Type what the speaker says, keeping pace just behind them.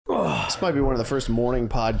This might be one of the first morning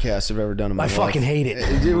podcasts I've ever done in my life. I fucking hate it.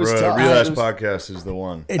 It was tough. Real Ass Podcast is the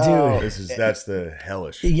one. Dude. That's the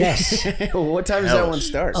hellish. Yes. What time does that one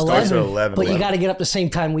start? Starts at 11. But you got to get up the same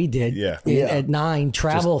time we did. Yeah. At 9,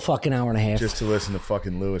 travel a fucking hour and a half. Just to listen to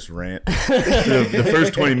fucking Lewis rant. The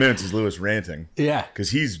first 20 minutes is Lewis ranting. Yeah. Because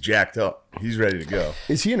he's jacked up. He's ready to go.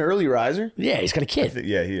 Is he an early riser? Yeah, he's got a kid.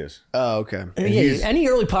 Yeah, he is. Oh, okay. Any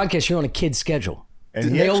early podcast, you're on a kid's schedule.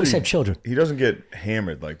 And they always have children. He doesn't get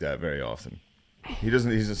hammered like that very often. He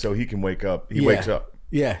doesn't. So he can wake up. He wakes up.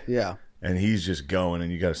 Yeah. Yeah. And he's just going, and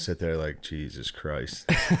you got to sit there like, Jesus Christ.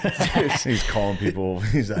 He's calling people.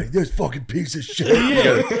 He's like, this fucking piece of shit.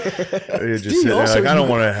 You're just sitting there like, I don't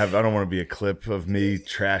want to be a clip of me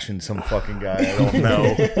trashing some fucking guy I don't know.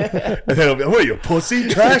 And then he'll be, what are you, a pussy?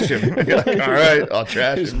 Trash him. You're like, all right, I'll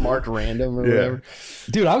trash Just him. mark random or whatever.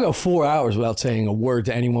 Dude, I'll go 4 hours without saying a word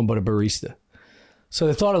to anyone but a barista. So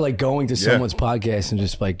the thought of like going to someone's podcast and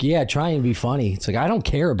just like, try and be funny. It's like, I don't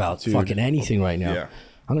care about fucking anything right now. Yeah.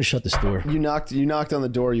 I'm going to shut this door. You knocked on the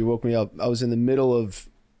door. You woke me up. I was in the middle of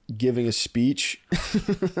giving a speech.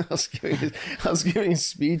 I was giving a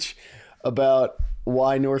speech about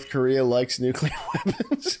why North Korea likes nuclear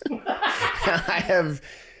weapons. I have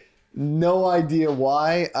no idea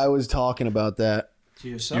why I was talking about that.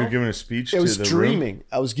 You were giving a speech I to was the dreaming. room?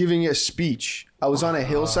 I was giving a speech. I was on a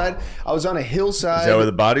hillside. Is that where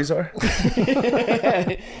the bodies are?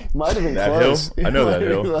 Might have been That close. hill? I know It that might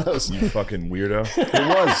have hill. been close. You fucking weirdo. It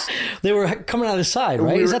was. They were coming out of the side,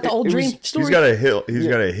 right? Is that the old dream story? He's got a hill. He's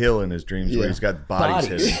got a hill in his dreams where he's got bodies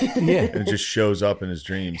hidden. Yeah. And it just shows up in his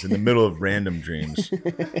dreams. In the middle of random dreams,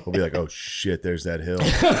 he'll be like, oh shit, there's that hill.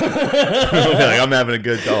 He'll be like, I'm having a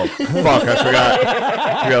good, oh fuck, I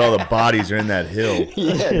forgot all the bodies are in that hill.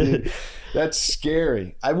 Yeah, dude. That's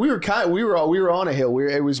scary. We were on a hill.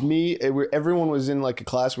 It was me. Everyone was in like a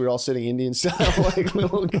class. We were all sitting Indian style, like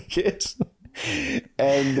little kids,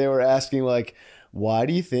 and they were asking like, "Why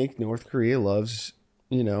do you think North Korea loves?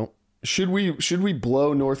 Should we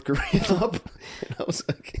blow North Korea up?" And I was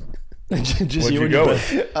like, Just What'd you go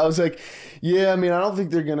with? I was like, "Yeah, I mean, I don't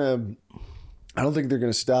think they're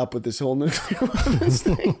gonna stop with this whole nuclear weapons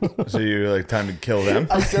thing." So you're like, time to kill them?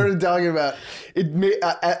 I started talking about it.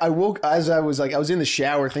 I woke as I was in the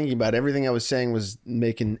shower thinking about it. Everything I was saying was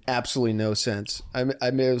making absolutely no sense.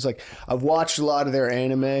 It was like, I've watched a lot of their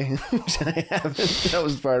anime, which I haven't. That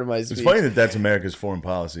was part of my speech. It's funny that's America's foreign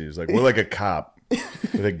policy. It's like, we're like a cop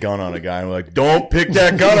with a gun on a guy, and we're like, don't pick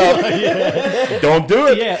that gun up. Don't do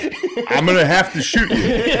it. Yeah. I'm going to have to shoot you.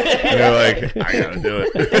 And they're like, I got to do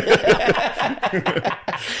it.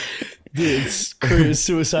 Dude, it's Korea's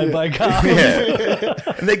suicide by cop. Yeah.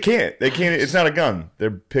 And they can't. It's not a gun.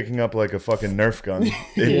 They're picking up like a fucking Nerf gun.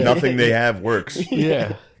 Nothing they have works.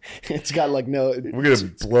 Yeah. It's got like no. We're going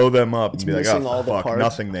to blow them up and be like, missing oh, all the fuck, parts.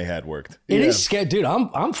 nothing they had worked. It is scary. Dude,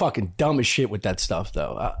 I'm fucking dumb as shit with that stuff,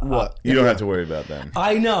 though. What? You don't have to worry about them.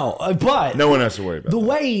 I know, but No one has to worry about the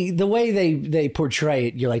them. way they portray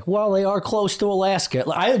it, you're like, well, they are close to Alaska.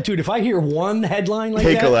 Dude, if I hear one headline like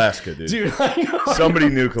Take that, Alaska, dude. dude, I know. Somebody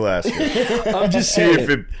nuke Alaska. I'm just See saying. if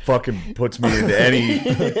it fucking puts me into any. Dude,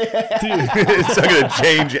 it's not going to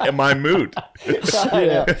change my mood.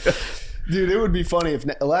 Yeah. Dude, it would be funny if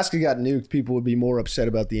Alaska got nuked. People would be more upset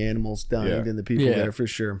about the animals dying than the people there for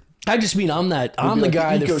sure. I just mean I'm the like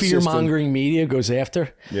guy the that ecosystem. fear-mongering media goes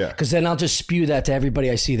after. Yeah. Because then I'll just spew that to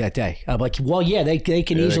everybody I see that day. I'm like, well, yeah, they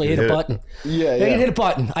can easily can hit a hit it. button. Yeah, They yeah. can hit a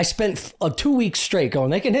button. I spent 2 weeks straight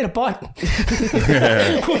going, they can hit a button.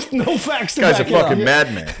 With no facts to Guy's a back it up. fucking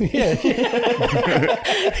madman. Yeah.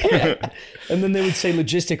 And then they would say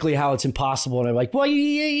logistically how it's impossible. And I'm like, well,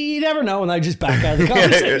 you never know. And I just back out of the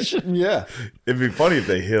conversation. Yeah. It'd be funny if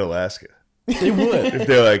they hit Alaska. They would. If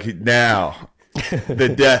they're like, now, the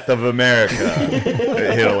death of America.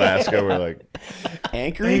 They hit Alaska. We're like,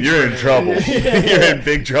 Anchorage? you're in trouble. You're in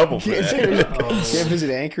big trouble for that. Can't visit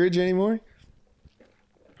Anchorage anymore?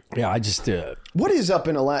 Yeah, I just... What is up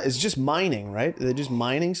in Alaska? It's just mining, right? Are they just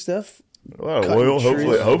mining stuff? A lot of Cutting oil.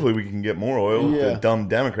 trees. Hopefully we can get more oil. Yeah. The dumb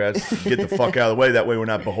Democrats get the fuck out of the way. That way we're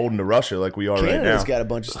not beholden to Russia like we are right Canada's now. got a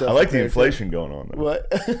bunch of stuff. I like up the there, inflation going on, though. too. What?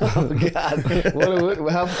 Oh, God.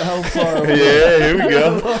 How far are we? Yeah, here we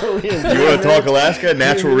go. How far are we in? You want to talk Alaska?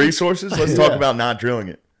 Natural resources? Let's talk about not drilling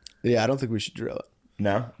it. Yeah, I don't think we should drill it.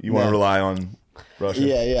 No? You want to rely on Russia?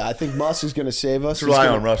 Yeah. I think Musk is going to save us. Let's rely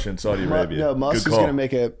on Russia and Saudi Arabia. No, Musk Good is call. going to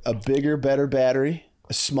make a bigger, better battery.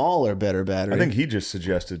 A smaller, better battery. I think he just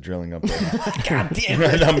suggested drilling up there. God damn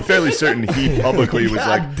it. I'm fairly certain he publicly was God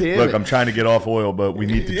like, damn look, it. I'm trying to get off oil, but we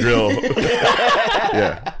need to drill.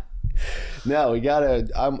 Yeah. No, we gotta.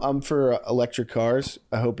 I'm for electric cars.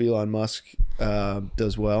 I hope Elon Musk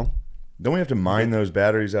does well. Don't we have to mine those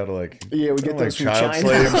batteries out of like? Yeah, we get those from child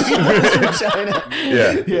China. slaves? From China.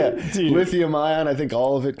 Yeah. Yeah, lithium ion. I think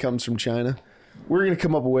all of it comes from China. We're gonna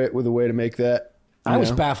come up with a way to make that. I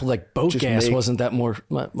was baffled. Like boat Just gas make- wasn't that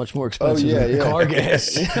much more expensive yeah, than yeah. car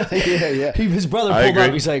gas. Yeah. His brother I pulled up.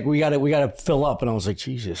 agree. He's like, we gotta fill up, and I was like,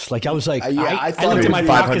 Jesus. Like I was like, Yeah, I I thought looked it at my was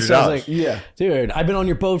pockets. And I was $500. like, Yeah. dude, I've been on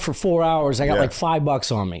your boat for 4 hours. I got Yeah. like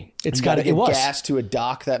 $5 on me. It's You got gotta it get was gas to a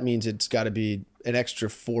dock. That means it's got to be an extra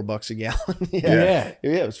 $4 a gallon. Yeah.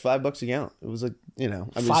 It was $5 a gallon. It was like I mean,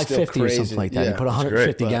 still $5.50 or crazy. something like that. Yeah. You put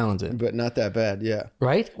 150 great, gallons in, but not that bad. Yeah.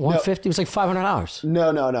 right? 150 was like $500.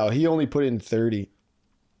 No. He only put in 30.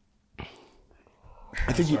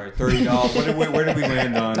 I think Sorry, $30. Where did we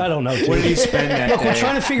land on? I don't know. What did he spend that Look, day? we're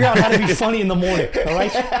trying to figure out how to be funny in the morning. All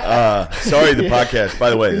right. Sorry, the podcast. By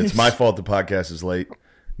the way, it's my fault. The podcast is late.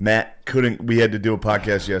 Matt couldn't. We had to do a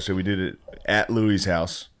podcast yesterday. We did it at Louis'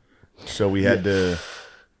 house, so we had to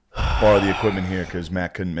borrow the equipment here because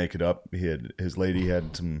Matt couldn't make it up. His lady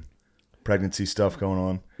had some pregnancy stuff going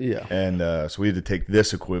on. Yeah. and so we had to take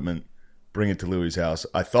this equipment, bring it to Louis' house.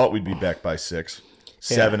 I thought we'd be back by 6,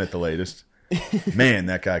 7 at the latest. Man,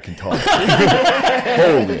 that guy can talk.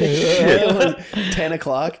 Holy shit. 10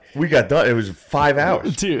 o'clock. We got done. It was 5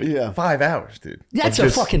 hours. Dude. Yeah. 5 hours, dude. That's Of a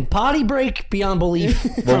just- fucking potty break beyond belief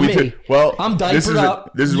for we me. took- well, I'm this diapered is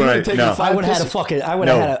up. This is You when were I taking no. five I would have had a pisses. fucking. I would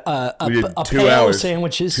No. have had We did a 2 pail of hours.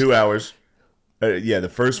 sandwiches. 2 hours. Yeah, the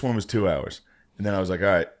first one was 2 hours, and then I was like, all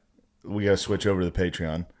right, we got to switch over to the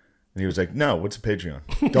Patreon. And he was like, no, what's a Patreon?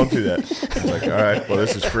 Don't do that. I was like, all right, well,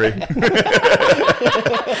 this is free.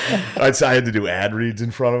 I had to do ad reads in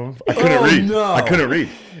front of him. I couldn't read. no. I couldn't read.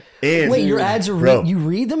 And Wait, your ads are Bro. you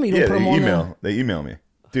read them? You don't Yeah, put they them on email. They email me.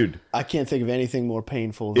 Dude, I can't think of anything more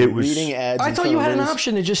painful than It was- reading ads. I in thought front you of had an Liz.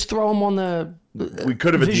 option to just throw them on the we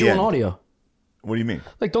could have at the visual end. and audio. What do you mean?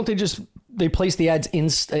 Like, don't they place the ads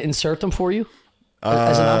insert them for you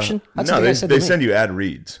as an option? That's No, what they said to me. send you ad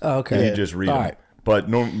reads. Oh, okay. And Yeah. you just read All them. right. But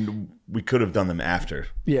we could have done them after.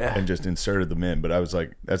 Yeah. And just inserted them in. But I was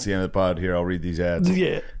like, that's the end of the pod. Here, I'll read these ads.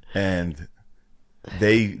 Yeah. And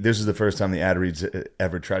this is the first time the ad reads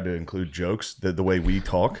ever tried to include jokes the way we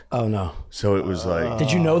talk. Oh no. So it was like,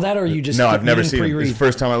 Did you know that, or you just no, I've you never didn't seen it. It's pre-read? the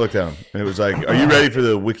first time I looked at them. And it was like, are you ready for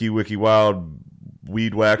the Wiki Wild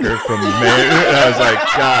weed whacker from Maine? And I was like,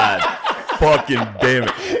 God fucking damn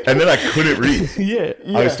it. And then I couldn't read. Yeah.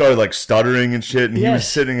 I started like stuttering and shit, and he was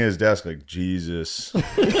Yes. sitting at his desk like, Jesus.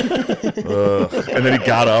 And then he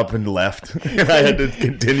got up and left, and I had to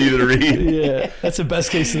continue to read. Yeah. That's the best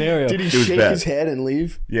case scenario. Did he was shake bad. his head and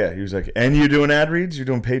leave? Yeah, he was like, and you're doing ad reads? You're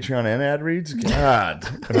doing Patreon and ad reads? God.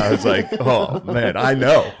 And I was like, oh, man, I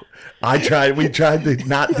know. We tried to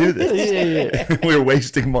not do this. Yeah. We were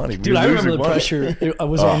wasting money. Dude, I remember the pressure it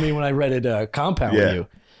was on me when I read it Compound with Yeah. you.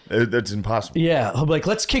 That's impossible. Yeah, I'm like,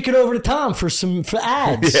 let's kick it over to Tom for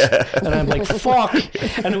ads. Yeah. And I'm like, fuck.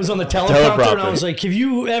 And it was on the teleprompter, and I was like, have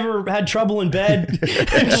you ever had trouble in bed?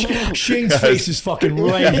 And Shane's face is fucking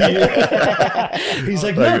right here. He's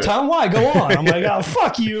like, no, Tom, why? Go on. I'm like, oh,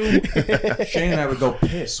 fuck you. Shane and I would go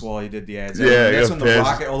piss while he did the ads. Yeah, that's go when the piss.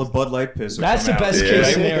 rocket, all the Bud Light piss. would That's the come out. best Yeah. case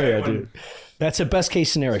Right? scenario, dude. That's the best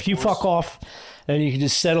case scenario. If you fuck off and you can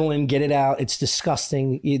just settle in, get it out, it's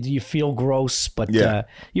disgusting. You feel gross, but Yeah.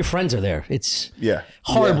 your friends are there. It's Yeah.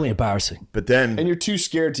 horribly embarrassing. But then And you're too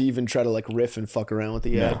scared to even try to like riff and fuck around with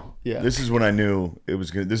the ad. Yeah. this is when I knew it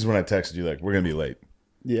was good. This is when I texted you, like, we're going to be late.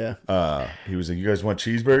 Yeah. He was like, you guys want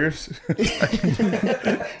cheeseburgers?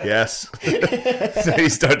 Yes. So he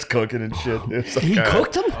starts cooking and shit. It was like, He all right.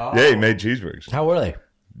 cooked them? Yeah, he made cheeseburgers. How were they?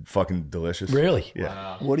 Fucking delicious. Really?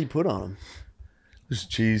 Yeah. What do you put on them? Just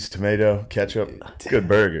cheese, tomato, ketchup. Good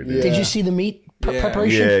burger, dude. Yeah. Did you see the meat Yeah.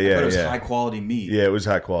 preparation? Yeah, I yeah, thought it was yeah. high quality meat. Yeah, it was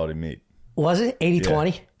high quality meat. Was it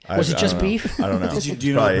 80-20? Was it just don't know. beef? I don't know. Do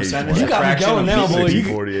you know Probably the percentage? 80-20. You got me Fraction going of now, beef. boy.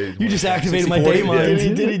 60, 40, You just activated my 60-40, day yeah.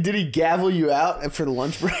 mind. Did he gavel you out for the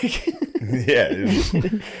lunch break? Yeah. It was,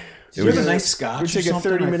 Did you have a nice scotch? we take a or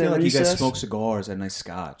something? 30-minute I feel like you guys recess. smoke cigars and nice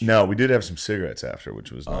scotch. no, we did have some cigarettes after,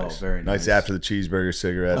 which was nice. very nice. After the cheeseburger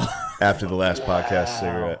cigarette, after the last podcast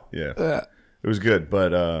cigarette. Yeah. It was good,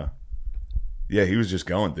 but yeah, he was just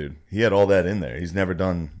going, dude. He had all that in there. He's never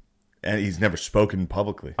done, and he's never spoken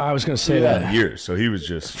publicly I was going to say in that. years. So he was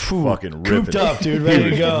just fucking ripping. Cooped up, dude,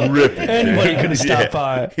 ready to go. Ripping. Anybody could have stopped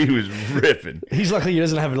Yeah, by. He was ripping. He's lucky he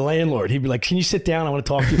doesn't have a landlord. He'd be like, can you sit down? I want to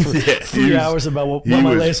talk to you for Yeah, 3 he was- hours about what he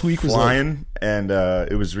my was last week was like. flying, and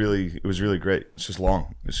it was really great. It's just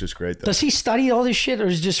long. It's just great though. Does he study all this shit, or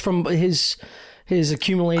is it just from his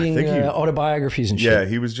accumulating I think he- autobiographies and shit? Yeah,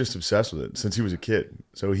 he was just obsessed with it since he was a kid.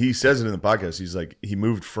 So he says it in the podcast. He's like, he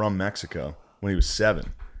moved from Mexico when he was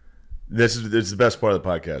 7. This is the best part of the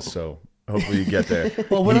podcast. So Hopefully you get there.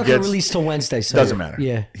 Well, we're not going to release till Wednesday, so doesn't matter.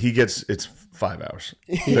 Yeah, It's 5 hours.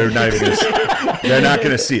 They're not even. They're not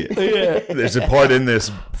going to see it. Yeah. There's a part in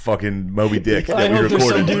this fucking Moby Dick that we hope there's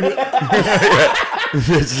some recorded.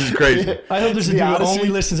 This is crazy. I hope there's a dude who Odyssey. only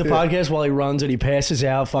listens to podcasts while he runs and he passes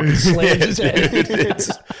out, fucking slams his head.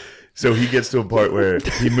 So he gets to a part where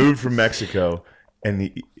he moved from Mexico, and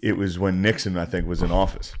it was when Nixon, I think, was in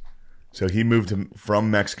office. So he moved from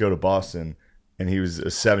Mexico to Boston, and he was a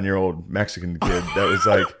 7-year-old Mexican kid that was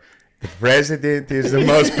like, the president is the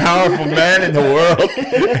most powerful man in the world.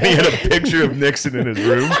 And he had a picture of Nixon in his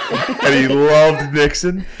room, and he loved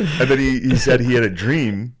Nixon. And then he said he had a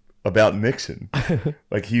dream about Nixon.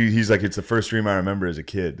 Like he's like, it's the first dream I remember as a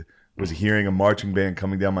kid, was hearing a marching band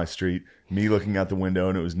coming down my street, me looking out the window,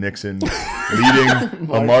 and it was Nixon leading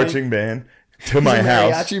a marching band to my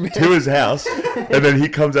house, to his house, and then he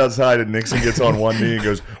comes outside and Nixon gets on one knee and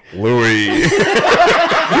goes, Louis, and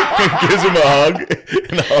gives him a hug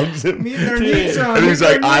and hugs him. And he's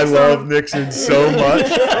like, I love Nixon so much.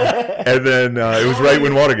 And then it was right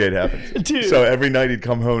when Watergate happened. Dude. So every night he'd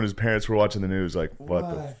come home and his parents were watching the news like, what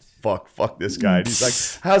the fuck this guy. And he's like,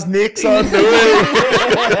 how's Nixon doing?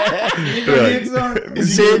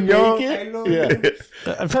 Is he naked? Yeah.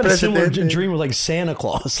 I've had a similar dream with like Santa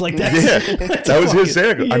Claus, like that. Yeah, that was his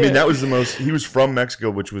Santa Claus. I mean, that was the most. He was from Mexico,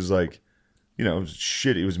 which was like, it was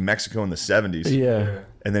shit. It was Mexico in the 70s. Yeah.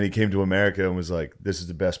 And then he came to America and was like, "This is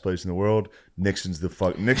the best place in the world." Nixon's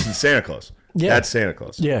Santa Claus. Yeah. That's Santa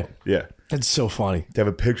Claus. Yeah. Yeah. That's so funny. To have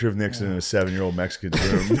a picture of Nixon in a 7-year-old Mexican's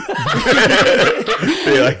room.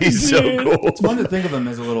 Be like, he's so cool. It's fun to think of him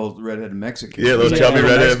as a little redheaded Mexican. Yeah, little chubby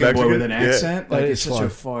redheaded Mexican boy with an accent. Yeah. Like That it's is such fun. a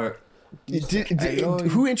far.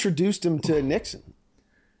 Who introduced him to Nixon?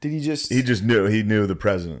 Did he just? He just knew. He knew the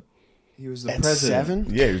president. He was the at president.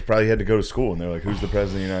 7? Yeah, he probably had to go to school, and they're like, "Who's the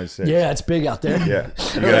president of the United States?" Yeah, it's big out there. Yeah,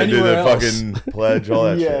 you gotta do anywhere the else. fucking pledge, all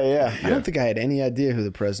that shit. Yeah. I don't think I had any idea who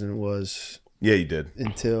the president was Yeah, you did.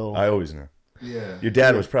 until. I always knew. Yeah. Your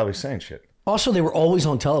dad was probably saying shit. Also, they were always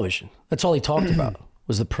on television. That's all he talked about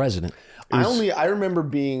was the president. I remember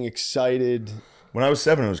being excited. When I was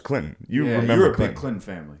 7, it was Clinton. You Yeah, remember you were a Clinton? big Clinton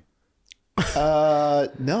family.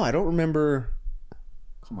 No, I don't remember.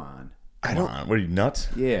 Come on. Come on, what are you, nuts?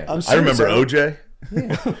 Yeah. I'm I remember serious.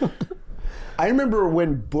 OJ. I remember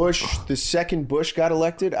when the second Bush got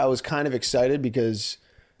elected, I was kind of excited because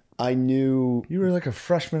I knew. You were like a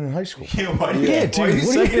freshman in high school. Yeah, dude, Why are you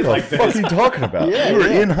what saying it like What the fuck are you talking about? Yeah, you were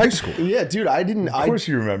yeah. in high school. Yeah, dude, I didn't. Of course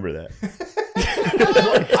you remember that.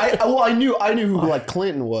 I knew who like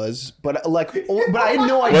Clinton was, but I had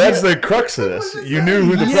no idea. Well, that's the crux of this. You knew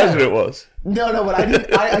who the president was. No, but I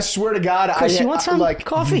didn't. I swear to God, Chris, you want some like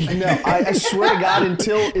coffee? No, I swear to God,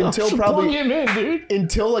 until Plug probably him in, dude.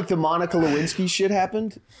 until like the Monica Lewinsky shit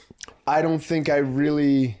happened, I don't think I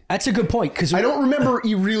really. That's a good point because I don't remember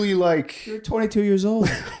you really like. You're 22 years old.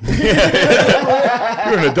 You're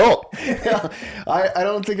an adult. I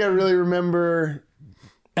don't think I really remember.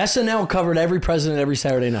 SNL covered every president every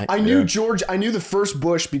Saturday night. I knew George. I knew the first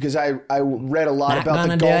Bush because I read a lot about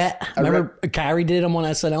the golf. Remember Carrie did him on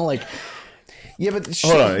SNL? Like, Yeah, but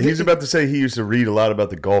Hold on. He's about to say he used to read a lot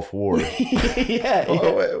about the Gulf War. yeah.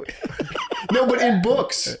 Oh, wait. No, but in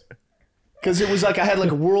books. Because it was like I had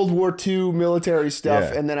like World War II military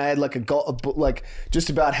stuff, Yeah. and then I had like like just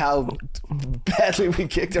about how badly we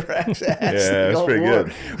kicked Iraq's ass. in the that's Gulf pretty War.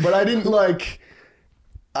 good. But I didn't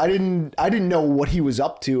know what he was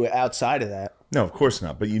up to outside of that. No, of course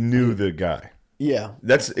not. But you knew the guy. Yeah.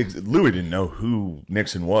 Louis didn't know who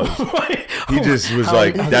Nixon was. He just was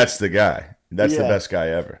like, that's the guy. That's the Yeah. best guy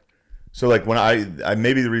ever. So like when I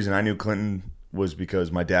maybe the reason I knew Clinton was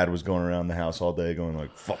because my dad was going around the house all day going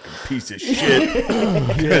like, fucking piece of shit,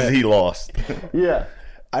 because he lost. Yeah.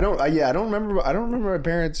 I don't remember my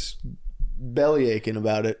parents belly aching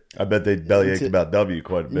about it. I bet they bellyache about W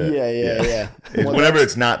quite a bit. Yeah. Whenever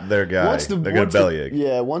it's not their guy, they're gonna bellyache.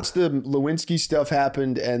 Yeah, once the Lewinsky stuff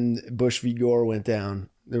happened and Bush v. Gore went down,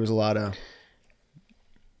 there was a lot of.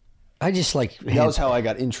 I just like That was how I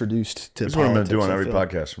got introduced to. That's what I'm gonna do politics, on I every feel.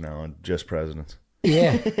 podcast from now on. Just presidents.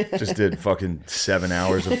 yeah. Just did fucking 7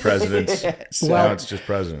 hours of presidents. So Well, now it's just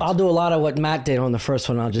presidents. I'll do a lot of what Matt did on the first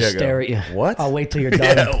one. I'll just Yeah, go. stare at you. What? I'll wait till you're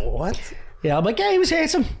done. Yeah, what? Yeah, I'll be like, yeah, he was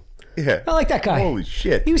handsome. Yeah. I like that guy. Holy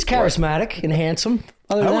shit. He was charismatic and handsome.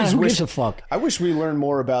 Other than that, who gives a fuck? I wish we learned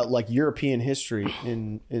more about like European history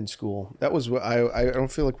in school. That was what I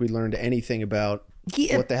don't feel like we learned anything about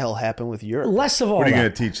Yeah. what the hell happened with Europe. Less of all What are you that.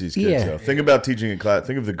 going to teach these kids, Yeah. though? Think about teaching a class.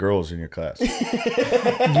 Think of the girls in your class. You're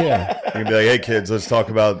Yeah. going to be like, hey, kids, let's talk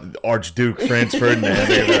about Archduke Franz Ferdinand.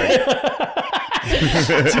 They're gonna be like,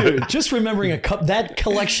 Dude, just remembering that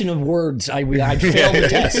collection of words, I'd fail the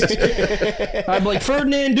test. I'm like,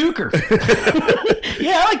 Ferdinand Duker.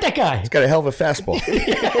 Yeah, I like that guy. He's got a hell of a fastball.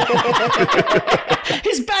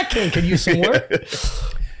 His backhand could use some work.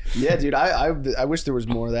 Yeah, dude, I wish there was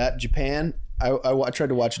more of that. Japan, I tried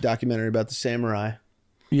to watch a documentary about the samurai.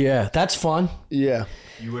 Yeah, that's fun. Yeah.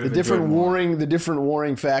 The different warring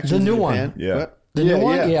factions. The new in Japan. one. Yeah. What? The new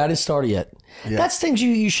one? Yeah, I didn't start it yet. Yeah. That's things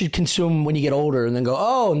you should consume when you get older and then go,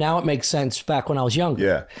 oh, now it makes sense back when I was younger.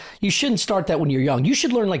 Yeah. You shouldn't start that when you're young. You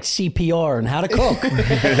should learn like CPR and how to cook.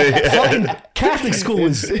 Fucking Catholic school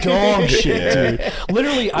is dog shit, dude.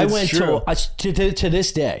 Literally, I went to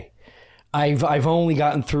this day. I've only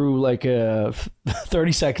gotten through like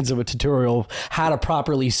 30 seconds of a tutorial of how to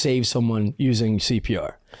properly save someone using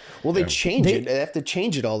CPR. Well, they change it. They have to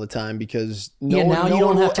change it all the time because no now one, you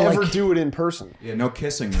don't have to ever like, do it in person. Yeah, no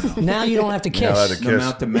kissing now. Now you don't have to kiss. No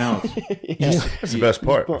mouth to mouth. That's the best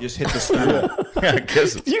part. Just hit the sternum. Yeah,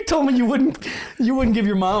 kisses. You told me you wouldn't give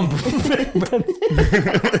your mom. Be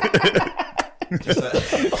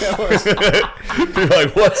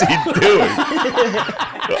like, what's he doing?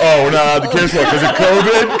 Oh, no, the kiss one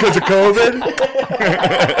because of COVID.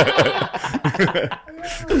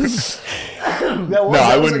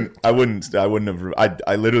 I wouldn't have.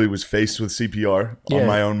 I literally was faced with CPR on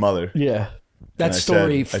my own mother. Yeah. That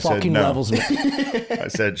story fucking no. levels me. I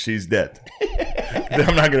said, she's dead.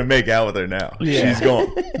 I'm not going to make out with her now. Yeah. She's gone.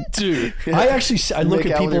 Dude, I look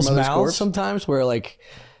at people's mouths corpse? sometimes where like,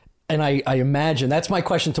 and I imagine, that's my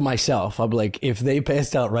question to myself. I'm like, if they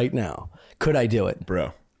passed out right now, could I do it?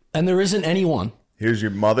 Bro. And there isn't anyone. Here's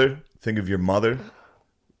your mother. Think of your mother.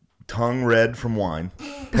 Tongue red from wine.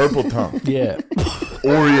 Purple tongue. Yeah.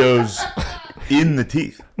 Oreos in the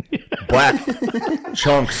teeth. Black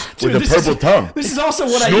chunks with a purple tongue. This is also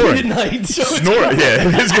what Snoring. I eat at night. So Snoring. Yeah,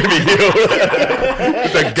 it's going to be you.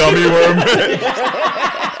 The gummy worm.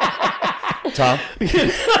 Tom?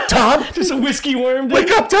 Tom? just a whiskey worm. Dude.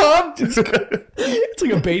 Wake up, Tom! It's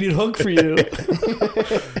like a baited hook for you.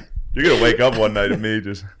 You're going to wake up one night and me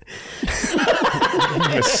just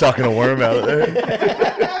sucking a worm out of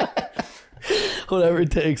there. Whatever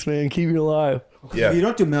it takes, man. Keep you alive. Yeah. If you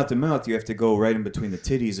don't do mouth to mouth, you have to go right in between the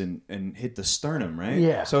titties and hit the sternum, right?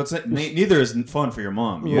 Yeah. So it's neither is fun for your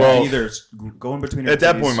mom. You Well, either go in between her At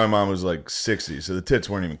that titties- point, my mom was like 60, so the tits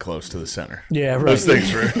weren't even close to the center. Yeah, right. Those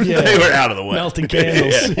things were, Yeah. they were out of the way. Melting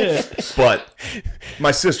candles. Yeah. Yeah. But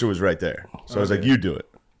my sister was right there. So I was like, you do it.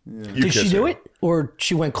 You Did she kiss do her. it? Or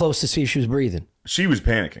she went close to see if she was breathing? She was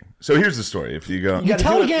panicking. So here's the story. If you go, You gotta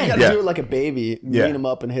Tell do it, again. You gotta Yeah. do it like a baby. Yeah. Lean him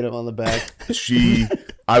up and hit him on the back.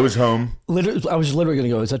 I was home. I was literally going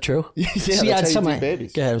to go, is that true? Yeah, See, that's how you I- do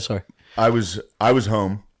babies. Go ahead, I'm sorry. I was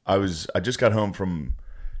home. I just got home from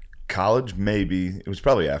college. Maybe it was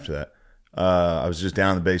probably after that. I was just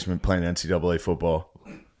down in the basement playing NCAA football,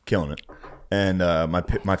 killing it. And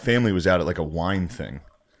my family was out at like a wine thing.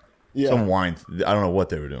 Yeah. Some wine. I don't know what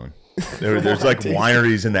they were doing. There's like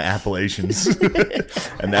wineries in the Appalachians,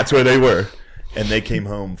 and that's where they were. And they came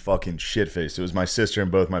home fucking shit faced. It was my sister and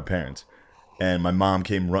both my parents. And my mom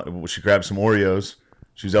came. She grabbed some Oreos.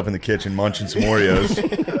 She was up in the kitchen munching some Oreos,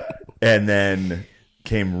 and then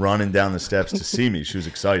came running down the steps to see me. She was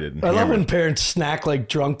excited. And I love hammered. when parents snack like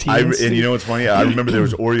drunk teens. And you know what's funny? I remember there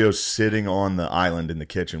was Oreos sitting on the island in the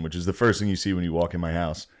kitchen, which is the first thing you see when you walk in my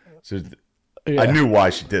house. So I knew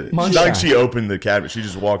why she did it. It's not like she opened the cabinet. She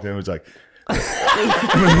just walked in and was like,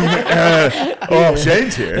 oh,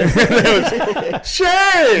 Shane's here.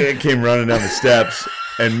 Shane came running down the steps,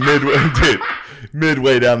 and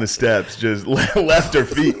midway down the steps, just left her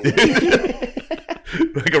feet, dude.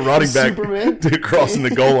 Like a running back, Superman? dude, crossing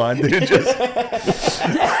the goal line, dude, just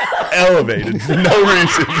elevated for no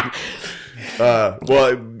reason.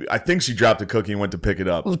 Well, I think she dropped a cookie and went to pick it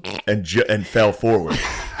up and fell forward,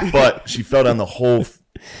 but she fell down the whole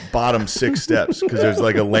bottom 6 steps because there's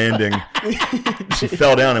like a landing. She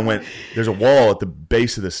fell down and went. There's a wall at the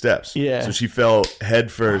base of the steps. Yeah. So she fell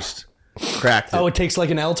head first, cracked it. Oh, it takes like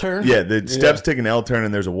an L turn? Yeah, the steps take an L turn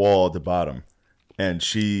and there's a wall at the bottom, and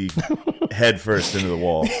she head first into the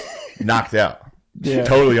wall, knocked out. Yeah.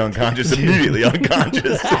 Totally unconscious, immediately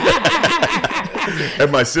unconscious.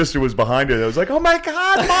 And my sister was behind her. I was like, "Oh my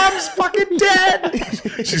god, mom's fucking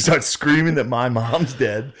dead!" She starts screaming that my mom's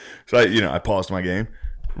dead. So I paused my game,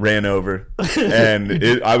 ran over, and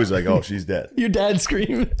I was like, "Oh, she's dead." Your dad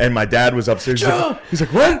screaming. And my dad was upstairs. He's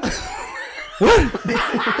like, "What? What?" He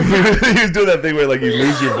was doing that thing where like you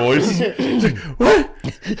lose your voice. He's like, "What?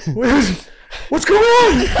 What's going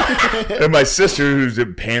on?" And my sister, who's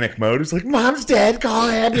in panic mode, is like, "Mom's dead. Call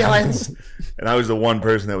an ambulance." And I was the one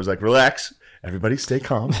person that was like, "Relax." everybody stay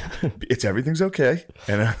calm. Everything's okay.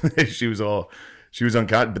 And she was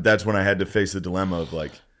unconscious. But that's when I had to face the dilemma of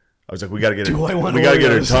like, I was like, we got to get her tongue. We got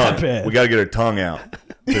to get her tongue out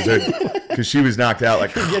because she was knocked out.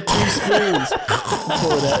 Like, get 2 spoons.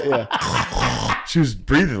 Pull it out, yeah. She was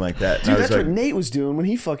breathing like that. Dude, that's what Nate was doing when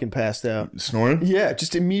he fucking passed out. Snoring? Yeah,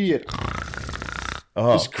 just immediate.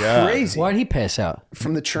 Oh, it's crazy. Why'd he pass out?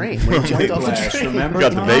 From the train. When he jumped off the train. Remember? You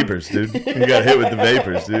got the vapors, dude. You got hit with the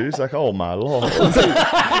vapors, dude. He's like, oh my Lord.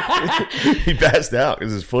 He passed out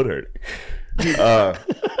because his foot hurt. He got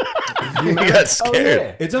scared. Oh,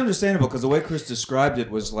 yeah. It's understandable because the way Chris described it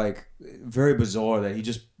was like very bizarre that he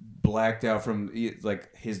just blacked out from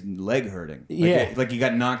like his leg hurting. Like he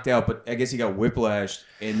got knocked out, but I guess he got whiplashed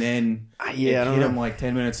and then it hit him like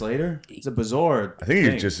 10 minutes later. It's a bizarre. I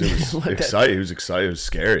think he was excited. He was excited. It was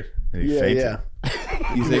scary. And he fainted. Yeah.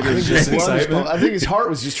 You think it was just excitement? I think his heart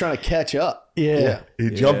was just trying to catch up. Yeah. He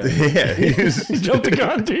jumped. Yeah. He jumped the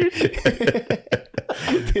gun, dude.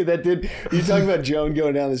 Dude, that did. You talking about Joan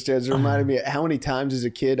going down the stairs? It reminded me of how many times as a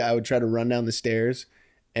kid I would try to run down the stairs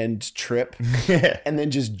and trip and then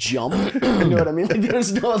just jump. You know what I mean? Like,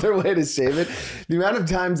 there's no other way to save it. The amount of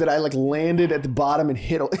times that I like landed at the bottom and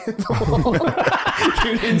hit the wall.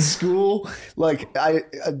 Dude, in school, like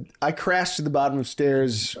I crashed to the bottom of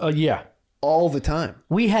stairs. Yeah. All the time.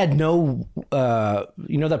 We had no,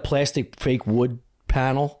 you know that plastic fake wood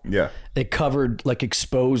panel? Yeah. It covered like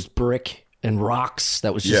exposed brick and rocks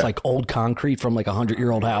that was just like old concrete from like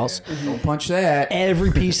 100-year-old house. Don't punch that.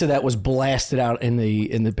 Every piece of that was blasted out in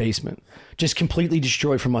the basement. Just completely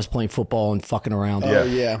destroyed from us playing football and fucking around. Oh,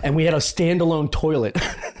 yeah. And we had a standalone toilet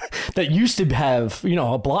that used to have, you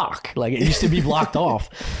know, a block. Like it used to be blocked off.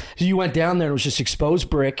 So you went down there and it was just exposed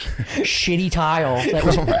brick, shitty tile. That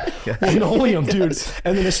was linoleum, dude.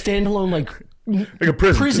 And then a standalone like a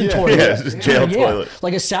prison toilet. Yeah, just jail toilet.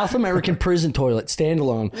 Like a South American prison toilet,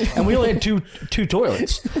 standalone. And we only had two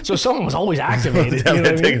toilets. So someone was always activated. Down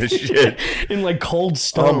there taking a shit. In like cold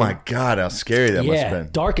stone. Oh my God, how scary that must have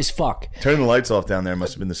been. Dark as fuck. Turning the lights off down there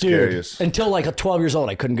must have been the scariest. Dude, until like 12 years old,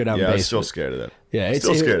 I couldn't go down the basement. I was still scared of that. Yeah,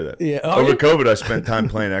 still scared of that. Yeah. Over COVID, I spent time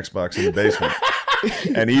playing Xbox in the basement.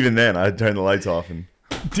 And even then, I'd turn the lights off and...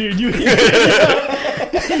 Dude, you gotta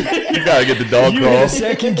get the dog crawl.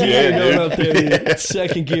 Second gear going out there. Yeah.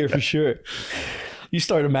 Second gear for sure. You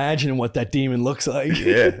start imagining what that demon looks like.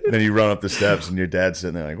 Yeah. And then you run up the steps and your dad's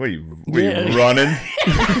sitting there like, what are you running?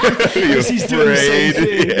 Are you He's doing the same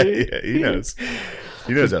thing. Yeah, he knows.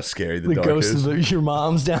 He knows how scary the dog ghost is. Of your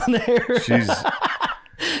mom's down there. She's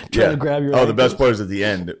trying to grab your ankles. The best ankles. part is at the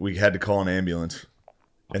end, we had to call an ambulance.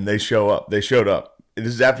 And they showed up.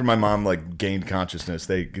 This is after my mom like gained consciousness.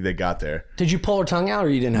 They got there. Did you pull her tongue out, or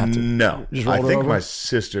you didn't have to? No, Just I rolled her think over? my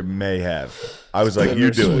sister may have. I was like, "You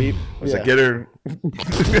do sweep. it." I was like, "Get her."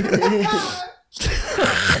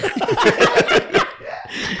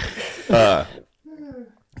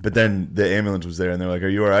 But then the ambulance was there, and they're like, "Are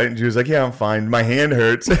you all right?" And she was like, "Yeah, I'm fine. My hand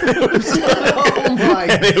hurts." Oh my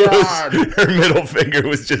God. Her middle finger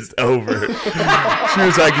was just over. She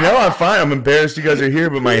was like, "No, I'm fine. I'm embarrassed you guys are here,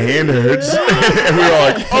 but my hand hurts." And we were all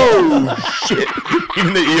like, "Oh shit!"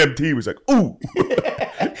 Even the EMT was like, "Ooh."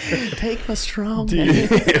 Take my strong.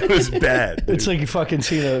 It was bad. Dude. It's like you fucking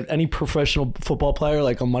see any professional football player,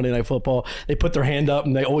 like on Monday Night Football, they put their hand up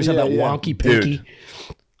and they always have that wonky pinky. Dude.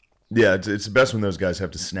 Yeah, it's the best when those guys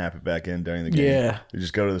have to snap it back in during the game. Yeah. You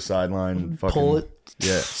just go to the sideline and fucking pull it.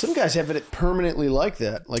 Yeah. Some guys have it permanently like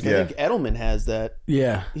that. Like I think Edelman has that.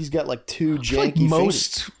 Yeah. He's got like two janky Like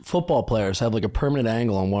most football players have like a permanent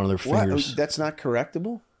angle on one of their fingers. What? That's not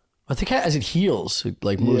correctable? I think as it heals, it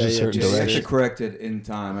like moves a certain Just direction. to correct it in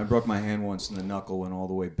time. I broke my hand once and the knuckle went all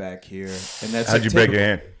the way back here. And that's How'd you break your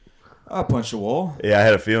hand? I punched a wall. Yeah, I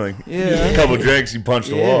had a feeling. Yeah. A couple drinks, you punched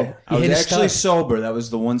the wall. I was hit a actually stud. sober. That was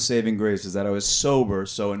the one saving grace, is that I was sober.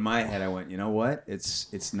 So in my head, I went, you know what? There's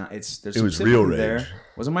some was real sympathy there. rage.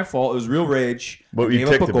 Wasn't my fault. It was real rage. What were you Gave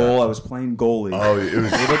up a ticked goal. about? I was playing goalie. Oh, it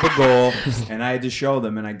was. Gave up a goal, and I had to show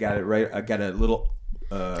them, and I got it right. I got a little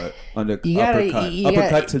uppercut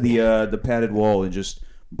to the padded wall, and just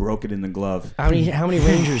broke it in the glove. How many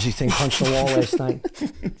Rangers do you think punched the wall last night?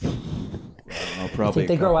 Probably. Think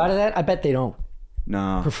they grow out of that? I bet they don't.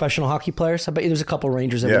 No. Professional hockey players? I bet you there's a couple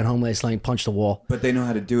Rangers that went home last night and punched the wall. But they know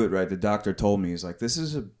how to do it, right? The doctor told me, he's like, this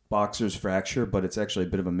is a boxer's fracture, but it's actually a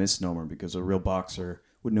bit of a misnomer because a real boxer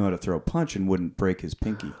would know how to throw a punch and wouldn't break his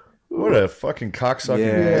pinky. What a fucking cocksucking.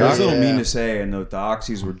 Yeah, it was doctor. a little mean to say, and the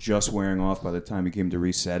oxys were just wearing off by the time he came to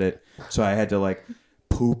reset it. So I had to like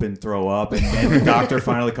poop and throw up, and then the doctor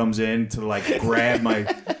finally comes in to like grab my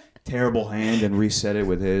terrible hand and reset it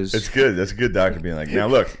with his. It's good. That's a good doctor being like, now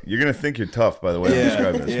look, you're gonna think you're tough by the way I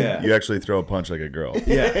describe this. Yeah. You actually throw a punch like a girl.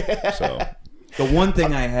 Yeah. So The one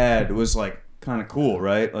thing I had was like kind of cool,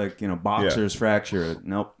 right? Like, boxer's fracture.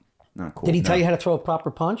 Nope, not cool. Did he tell you how to throw a proper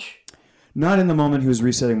punch? Not in the moment he was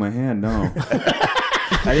resetting my hand. No,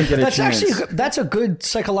 I didn't get a chance. That's a good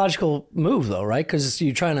psychological move, though, right? Because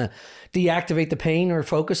you're trying to deactivate the pain or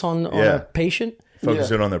focus on a patient.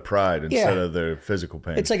 focus in on their pride instead of their physical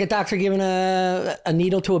pain. It's like a doctor giving a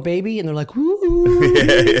needle to a baby, and they're like, "Woo!"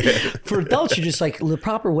 For adults, you're just like the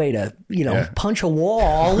proper way to, punch a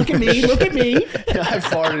wall. Look at me, look at me. I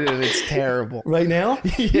farted and it's terrible. Right now,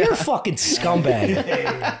 you're a fucking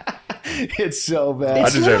scumbag. It's so bad.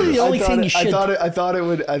 It's literally the only thing you should. I thought it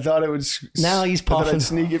would. Now he's puffing. I'd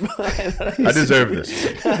sneak it by. I deserve this.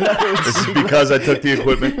 This is because I took the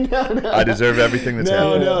equipment. No. I deserve everything that's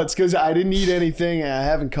happening. No, it's because I didn't eat anything. I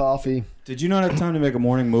haven't coffee. Did you not have time to make a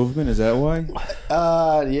morning movement? Is that why?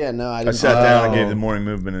 Yeah, no, I didn't. I sat down and gave the morning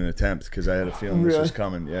movement an attempt because I had a feeling this was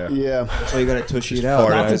coming. Yeah. So you got to tushy it out.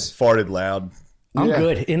 Farted loud. I'm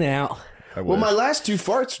good. In and out. Well, my last 2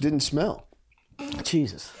 farts didn't smell.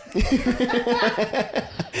 Jesus. So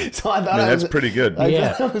I thought that's pretty good.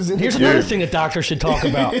 Here's another thing a doctor should talk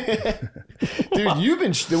about. Dude,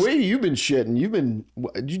 the way you've been shitting.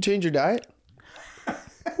 Did you change your diet?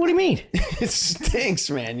 What do you mean? It stinks,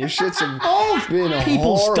 man. Your shit's been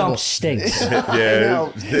People's horrible. stump stinks.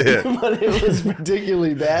 Yeah. But it was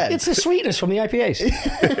particularly bad. It's the sweetness from the IPAs.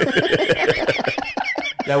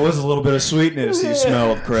 That was a little bit of sweetness you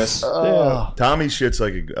smelled, Chris. Tommy shit's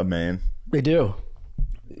like a man. They do.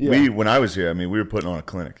 Yeah. When I was here, we were putting on a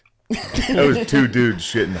clinic. That was 2 dudes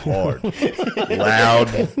shitting hard, loud,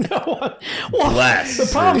 blast. The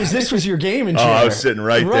problem is this was your gaming chair. Oh, I was sitting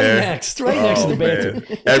right there, next to the bathroom.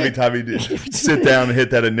 Man. Every time he did sit down and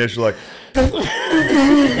hit that initial, like I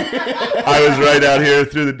was right out here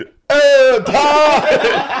through the. Oh,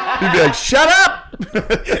 Tom! He'd be like, "Shut up!"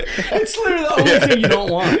 It's literally the only thing you don't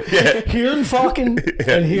want. Hearing fucking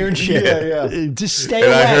and hearing shit. Yeah. Just stay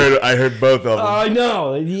And away. I heard both of them. I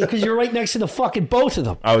know, because you're right next to the fucking both of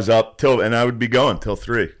them. I was up and I would be going till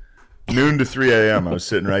 3. Noon to 3 a.m. I was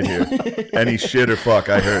sitting right here. Any shit or fuck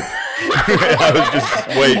I heard. I was just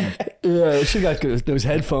waiting. Yeah, she got those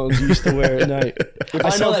headphones you used to wear at night. I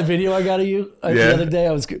saw that video I got of you the other day.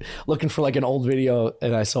 I was looking for like an old video,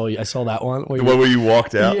 and I saw that one. Where you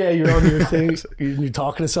walked out? Yeah, you're on your things. You're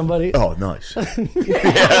talking to somebody. Oh, nice.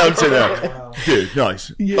 Yeah, I'm sitting there. Dude,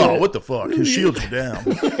 nice. Yeah. Oh, what the fuck? His shields are down.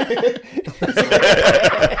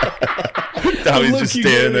 Tommy's just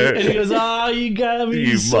standing there. And he goes, you got me,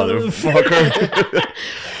 you motherfucker.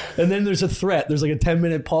 And then there's a threat. There's like a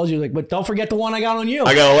 10-minute pause. You're like, but don't forget the one I got on you.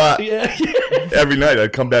 I got a lot. Yeah. Every night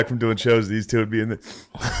I'd come back from doing shows. These 2 would be in the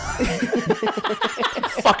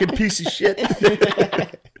fucking piece of shit.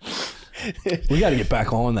 We got to get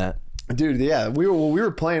back on that. Dude, yeah. We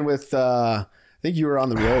were playing with, I think you were on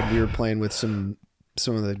the road. We were playing with some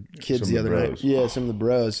of the kids the other night. Yeah, some of the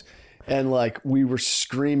bros. And like we were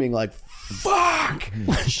screaming like fuck.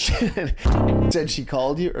 Said she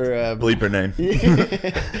called you or bleep her name.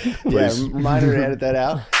 Yeah, remind her to edit that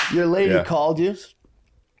out. Your lady called you.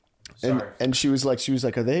 Sorry. And she was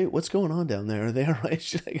like, are they, what's going on down there? Are they all right?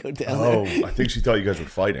 Should I go down Oh, there? I think she thought you guys were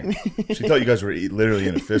fighting. She thought you guys were literally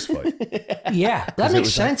in a fist fight. Yeah, that makes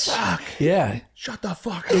sense. Yeah. Shut the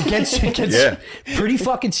fuck up. It gets pretty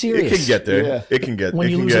fucking serious. It can get there. Yeah. It can get when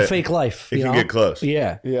you lose a fake life. It can get close.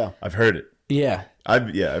 Yeah. Yeah. I've heard it. Yeah.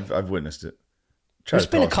 I've witnessed it. There's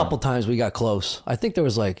been a couple times we got close. I think there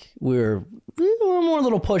was like we were more a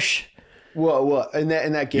little push. What? In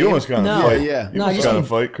that game? You almost got in a fight. Yeah. You almost got in a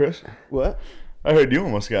fight, Chris. What? I heard you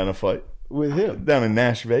almost got in a fight. With who? Down in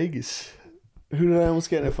Nash Vegas. Who did I almost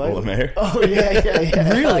get in a fight with? Lemaire. Oh,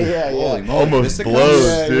 yeah. Really? Yeah. Holy moly. Almost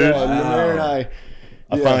blows, dude. Yeah. Lemaire and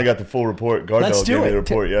I finally got the full report. Gardell Let's do gave me it. the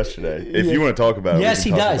report yesterday. If you want to talk about it, Yes,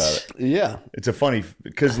 we he can talk does. about it. Yeah. It's a funny,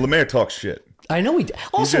 because Lemaire talks shit. I know he.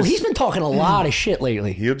 Also, he's been talking a lot of shit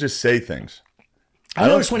lately. He'll just say things. I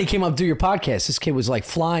noticed when he came up to do your podcast, this kid was like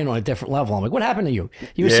flying on a different level. I'm like, what happened to you?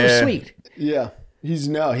 You were so sweet. Yeah.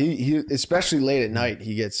 He especially late at night,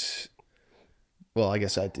 he gets, well, I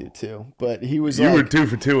guess I do too, but he was You were 2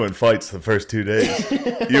 for 2 in fights the first 2 days.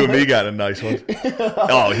 You and me got a nice one.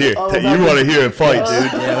 Oh, here. You want to hear him fight,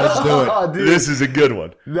 dude. Yeah, let's do it. Oh, dude, This is a good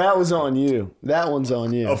one. that was on you. That one's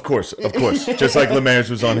on you. Of course. Just like Lemaire's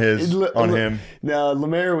was on him. No,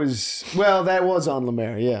 Lemaire was, well, that was on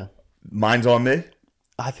Lemaire, yeah. Mine's on me.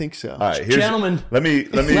 I think so. All right, Gentlemen, let me.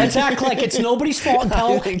 Let's act like it's nobody's fault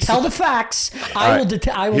and tell the facts. I will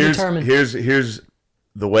determine. Here's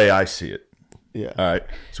the way I see it. Yeah. All right.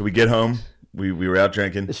 So we get home. we were out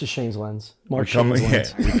drinking. This is Shane's lens. We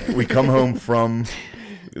come home from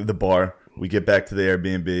the bar. We get back to the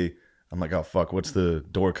Airbnb. I'm like, oh, fuck, what's the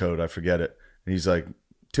door code? I forget it. And he's like,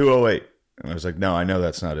 208. And I was like, no, I know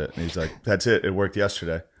that's not it. And he's like, that's it. It worked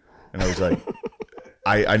yesterday. And I was like,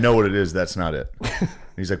 I know what it is. That's not it. And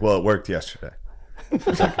he's like, well, it worked yesterday. I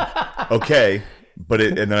was like, okay.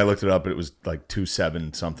 And then I looked it up, and it was like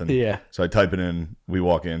 27 something. Yeah. So I type it in. We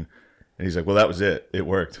walk in. And he's like, well, that was it. It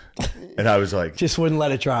worked. And I was like... Just wouldn't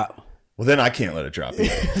let it drop. Well, then I can't let it drop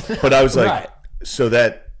either. But I was like, right. So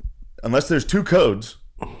that unless there's two codes,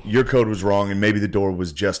 your code was wrong and maybe the door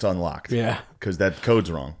was just unlocked. Yeah. Because that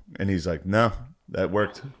code's wrong. And he's like, no, that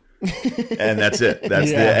worked. And that's it.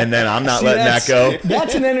 That's and then I'm not letting that go.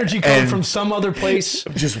 That's an energy code from some other place.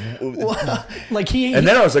 Just like And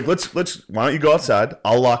then I was like, let's why don't you go outside?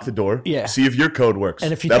 I'll lock the door. Yeah. See if your code works.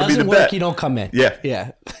 And if it doesn't work, you don't come in. Yeah.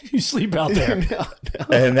 Yeah. You sleep out there. No.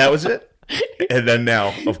 And that was it. And then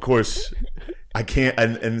now, of course, I can't.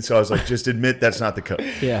 And so I was like, just admit that's not the code.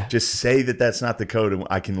 Yeah. Just say that that's not the code, and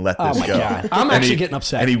I can let this go. God. I'm actually getting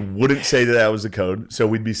upset. And he wouldn't say that was the code. So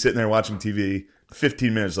we'd be sitting there watching TV.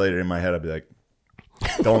 15 minutes later, in my head, I'd be like,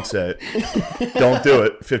 don't say it. Don't do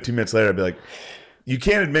it. 15 minutes later, I'd be like, you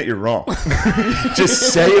can't admit you're wrong.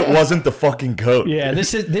 Just say it wasn't the fucking code. Yeah,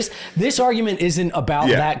 this argument isn't about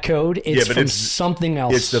that code. It's from something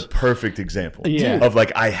else. It's the perfect example of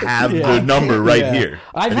like, I have the number here.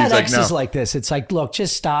 I've had exes like this. It's like, look,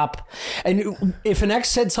 just stop. And if an ex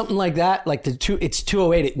said something like that, like it's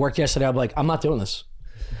 208, it worked yesterday, I'll be like, I'm not doing this.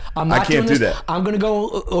 I can't do that. I'm going to go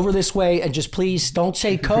over this way and just please don't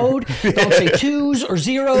say code. Don't say 2s or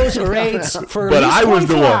 0s or 8s for But at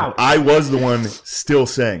least I was the one still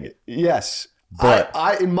saying it. Yes. But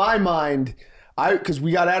I in my mind, because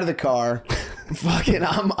we got out of the car, fucking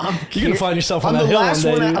I'm you're going to find yourself on that hill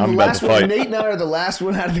one day. I'm the last one. Nate and I are the last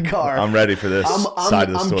one out of the car. I'm ready for this side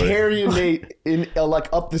of the story. I'm carrying Nate in like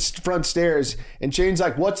up the front stairs, and Shane's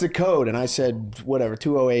like, what's the code? And I said, whatever,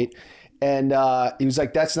 208. And he was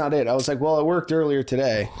like, that's not it. I was like, well, it worked earlier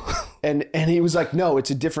today. And he was like, no,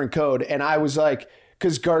 it's a different code. And I was like,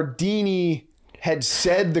 because Gardini had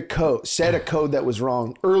said a code that was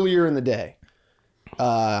wrong earlier in the day.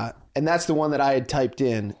 And that's the one that I had typed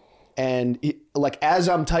in. And as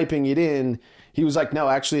I'm typing it in, he was like, no,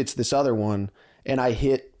 actually it's this other one. And I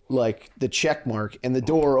hit like the check mark and the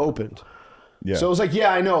door opened. Yeah. So I was like,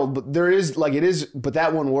 yeah, I know, but there is but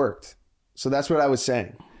that one worked. So that's what I was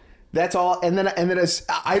saying. That's all, and then as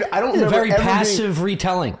I don't remember very passive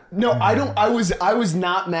retelling. No, I don't. I was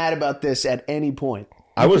not mad about this at any point.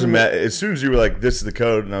 I wasn't mad as soon as you were like, "This is the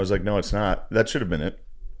code," and I was like, "No, it's not. That should have been it."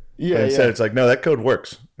 Yeah. But instead, it's like, "No, that code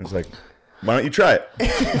works." And it's like, why don't you try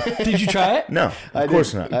it? Did you try it? No, of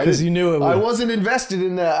course not. Because you knew it would. I wasn't invested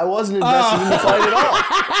in that. I wasn't invested in the fight at all.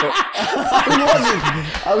 I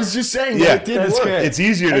wasn't. I was just saying that it did work. Great. It's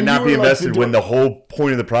easier to not be invested when the whole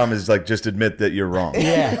point of the problem is like, just admit that you're wrong.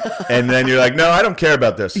 Yeah. And then you're like, no, I don't care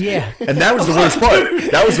about this. Yeah. And that was the worst part.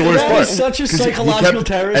 That was the worst part. That is such a psychological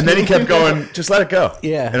terrorist. And then he kept going, just let it go.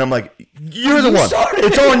 Yeah. And I'm like, you're the one.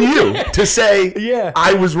 It's on you to say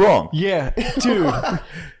I was wrong. Yeah. Dude.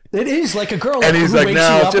 It is like a girl. And he's like,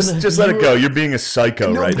 no, just let it go. You're being a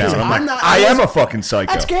psycho right now. And I'm like, I am a fucking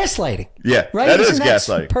psycho. That's gaslighting. Yeah, right? that is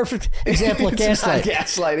gaslighting. Perfect example of gaslighting.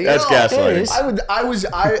 Gaslighting. That's gaslighting.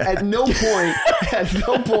 I at no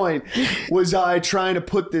point was I trying to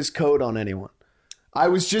put this code on anyone. I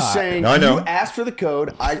was just saying, I know. You asked for the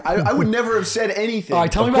code. I would never have said anything. All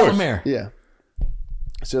right, tell me about Lemaire. Yeah.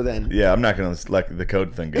 So then, I'm not going to let the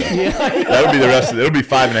code thing go. That would be the rest of it. It'll be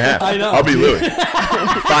 5.5. I know. I'll be Louis.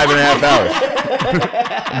 5.5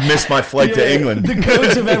 hours. Missed my flight to England. The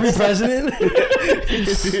codes of every president.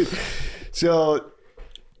 So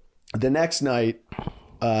the next night,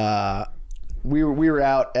 we were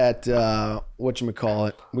out at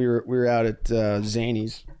whatchamacallit. We were out at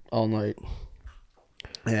Zany's all night,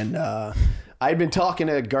 and I'd been talking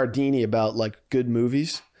to Gardini about like good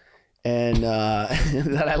movies. And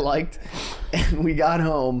that I liked, and we got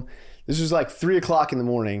home. This was like 3:00 in the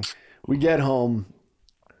morning. We get home.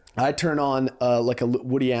 I turn on like a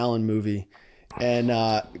Woody Allen movie, and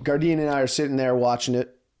Gardini and I are sitting there watching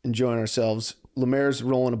it, enjoying ourselves. Lemaire's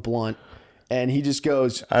rolling a blunt, and he just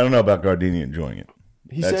goes, I don't know about Gardini enjoying it.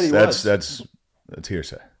 He said he was. That's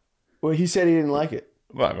hearsay. Well, he said he didn't like it.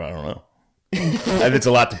 Well, I don't know. And it's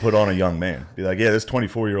a lot to put on a young man. Be like, this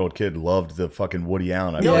 24-year-old kid loved the fucking Woody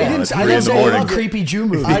Allen. No, he didn't. I didn't say he loved creepy Jew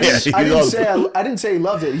movie. I didn't say he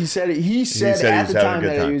loved it. He said at the time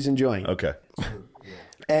that he was enjoying it. Okay.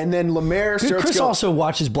 And then Lemaire starts Chris going, also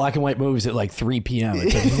watches black and white movies at like 3 p.m.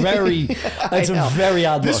 It's a very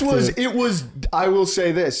odd This look. was, I will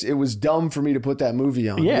say this, it was dumb for me to put that movie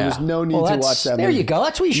on. Yeah. There was no need to watch that movie. There you go.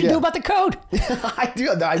 That's what you should do about the code. I do.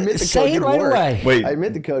 I admit the Say code it didn't right work. away. Wait, I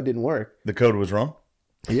admit the code didn't work. the code was wrong?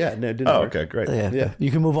 Yeah, no, it didn't Oh, work. okay, great. Yeah.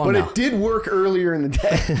 You can move on But now. it did work earlier in the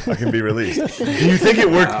day. I can be released. Do you think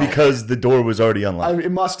it worked because the door was already unlocked?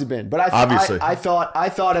 It must have been. But Obviously. I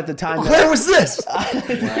thought at the time Where was this?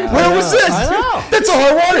 Where was this? I know. That's all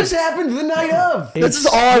I wanted. this happened the night of. This is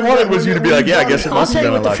all I wanted was you to be like, yeah, I guess it I'll must tell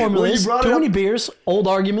have you been what the unlocked. formula When you is. brought it Too up- many beers, old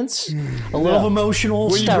arguments, a little of emotional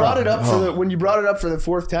When you steroid. brought it up when you brought it up for the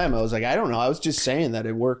fourth time, I was like, I don't know. I was just saying that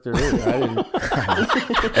it worked earlier. I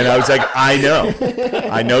didn't. And I was like,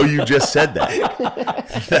 I know you just said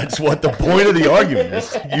that. That's what the point of the argument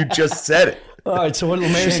is. You just said it. All right, so what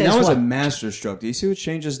Lemaire Shane, says that was what? a masterstroke. Do you see what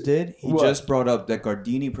Shane just did? He What? just brought up that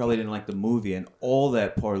Gardini probably didn't like the movie, and all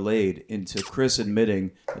that parlayed into Chris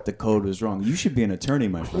admitting that the code was wrong. You should be an attorney,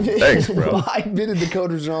 my friend. Thanks, bro. I admitted the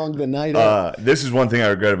code was wrong the night of. This is one thing I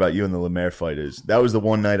regret about you and the Lemaire fight is that was the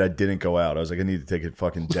one night I didn't go out. I was like, I need to take a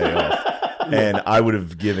fucking day off. And I would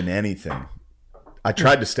have given anything. I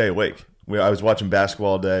tried to stay awake. I was watching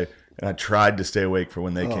basketball all day, and I tried to stay awake for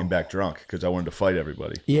when they came back drunk because I wanted to fight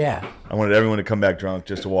everybody. Yeah. I wanted everyone to come back drunk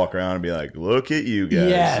just to walk around and be like, look at you guys.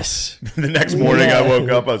 Yes. The next morning I woke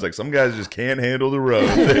up, I was like, some guys just can't handle the road.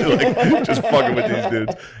 They're like, just fucking with these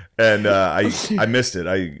dudes. And I missed it.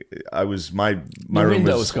 I was my My room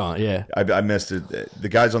window was was gone. Yeah. I missed it. The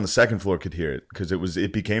guys on the second floor could hear it because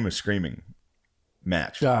it became a screaming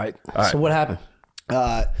match. All right. All right. So what happened?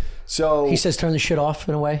 So He says turn the shit off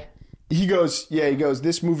in a way. he goes,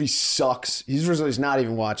 this movie sucks. He's not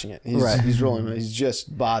even watching it. He's, Right. he's rolling. He's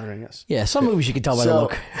just bothering us. Yeah, some movies you can tell by the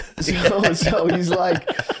look. So he's like,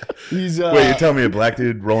 Wait, you're telling me a black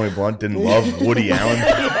dude rolling a blunt didn't love Woody Allen?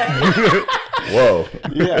 Whoa.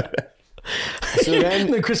 yeah. So And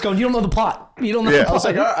then then Chris going, you don't know the plot. You don't know Yeah. the I was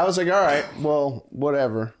plot. like, all right, well,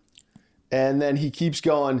 whatever. And then he keeps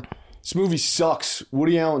going, this movie sucks.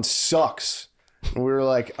 Woody Allen sucks. And we were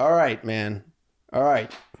like, all right, man. All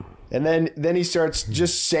right. And then he starts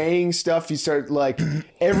just saying stuff. He starts like,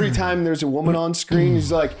 every time there's a woman on screen,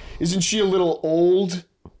 he's like, isn't she a little old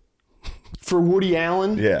for Woody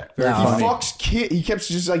Allen? Yeah. He fucks kid. He keeps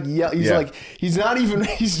just like yell. He's Yeah. like, he's not even.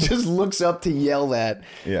 He just looks up to yell that.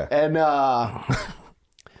 Yeah. And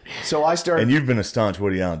so I started. And you've been a staunch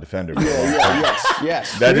Woody Allen defender. For a while.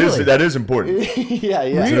 yes. That is important. yeah.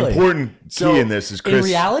 It's an Really? important key So, in this is Chris. In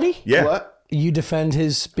reality, Yeah. What? you defend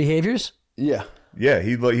his behaviors. Yeah. Yeah,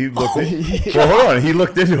 he looked. Well, hold on. He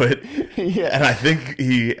looked into it, Yeah. and I think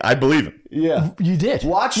I believe him. Yeah. You did.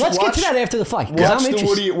 Watch- Let's get to watch- that after the fight. 'Cause I'm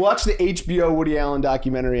interested. Watch the HBO Woody Allen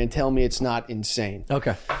documentary and tell me it's not insane.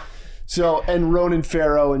 Okay. So and Ronan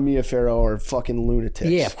Farrow and Mia Farrow are fucking lunatics.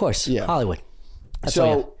 Yeah, of course. Yeah. Hollywood. That's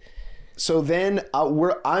all you So then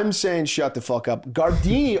I'm saying shut the fuck up.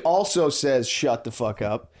 Gardini also says shut the fuck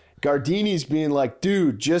up. Gardini's being like,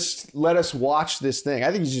 dude, just let us watch this thing.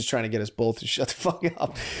 I think he's just trying to get us both to shut the fuck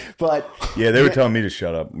up. But Yeah, they were telling me to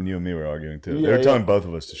shut up when you and me were arguing too. They were Yeah, telling yeah. both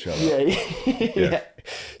of us to shut up. yeah.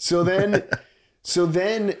 So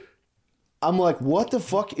then I'm like, what the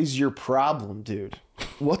fuck is your problem, dude?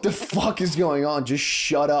 What the fuck is going on? Just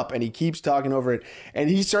shut up. And he keeps talking over it. And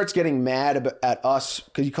he starts getting mad at us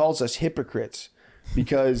because he calls us hypocrites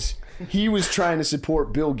because he was trying to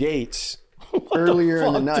support Bill Gates earlier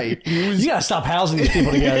in the night. He was, You gotta stop housing these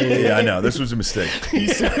people together. Yeah, I know. This was a mistake. he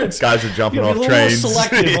starts, Guys are jumping Yeah, be off a little more trains.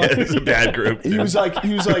 selective. Yeah, it's a bad group. he was like,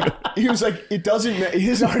 it doesn't matter.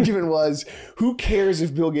 His argument was, who cares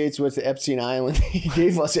if Bill Gates went to Epstein Island? He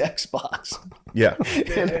gave us Xbox. Yeah,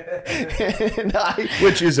 And I,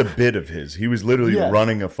 which is a bit of his. He was literally Yeah.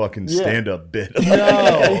 running a fucking stand-up bit.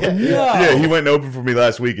 No. Yeah, he went and opened for me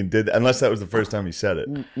last week and did. Unless that was the first time he said it.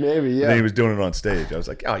 maybe, And yeah. then he was doing it on stage. I was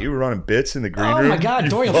like, "Oh, you were running bits in the green Oh room." my God, You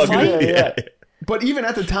during a fucking- fight? Yeah. But even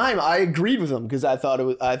at the time, I agreed with him because I thought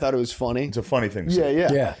it was funny. It's a funny thing. To say.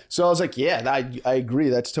 Yeah. So I was like, yeah, I agree.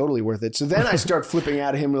 That's totally worth it. So then I start flipping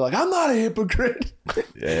out at him. We're like, I'm not a hypocrite.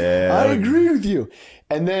 Yeah, I agree with you.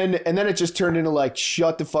 And then it just turned into like,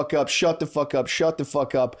 shut the fuck up, shut the fuck up, shut the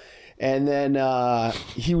fuck up. And then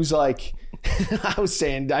he was like, I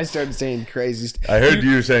started saying crazy stuff. I heard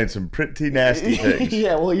you were saying some pretty nasty things.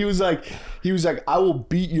 Yeah, well, he was like, he was like, I will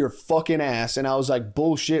beat your fucking ass. And I was like,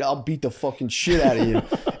 bullshit, I'll beat the fucking shit out of you.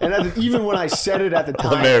 And even when I said it at the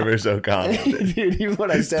time. Lemaire was so confident. Dude, even when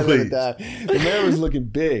I said it at the time, Lemaire was looking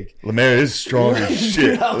big. Lemaire is strong as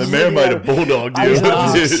shit. Dude, Lemaire might have bulldogged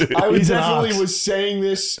you. I definitely was saying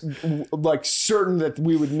this like certain that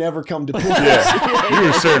we would never come to peace. Yeah. You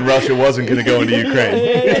were certain Russia wasn't going to go into Ukraine.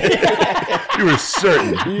 You were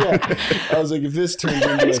certain. Yeah. I was like, if this turns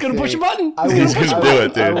into he's going to push a button. He's going to do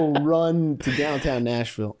it, dude. I will run to downtown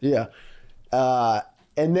Nashville. Yeah.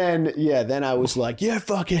 And then I was like, you're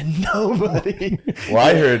fucking nobody. Well,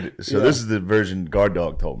 I heard, this is the version Guard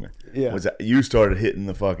Dog told me. Yeah. Was that you started hitting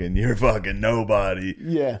the fucking, you're fucking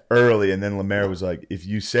nobody early. And then Lemaire was like, if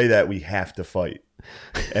you say that, we have to fight.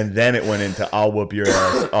 And then it went into, I'll whoop your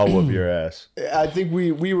ass. I'll whoop your ass. I think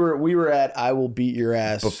we were at, I will beat your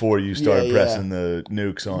ass. Before you started pressing the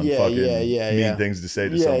nukes on mean things to say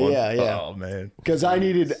to someone. Yeah. Oh, man. Because I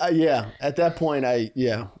needed, at that point,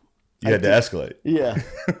 You had to escalate. Yeah.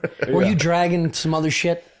 Were you dragging some other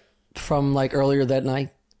shit from like earlier that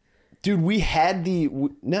night? Dude, we had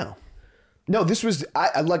no, this was,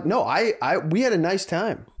 we had a nice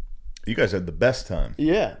time. You guys had the best time.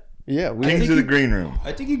 Yeah. Yeah. Kings of the green room.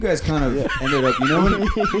 I think you guys kind of ended up,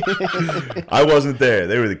 I wasn't there.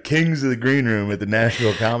 They were the kings of the green room at the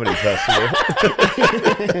Nashville Comedy Festival.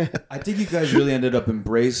 I think you guys really ended up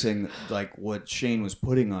embracing like what Shane was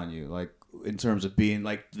putting on you, like in terms of being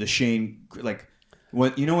like the Shane, like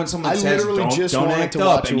when someone says don't act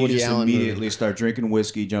up, and you just immediately start drinking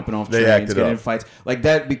whiskey, jumping off trains, getting in fights like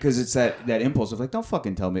that, because it's that impulse of like, don't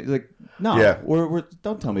fucking tell me, like, no, we're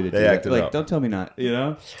don't tell me to do that, like, don't tell me not,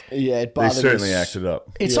 Yeah, it they certainly acted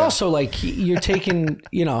up. It's also like you're taking,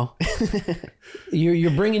 you're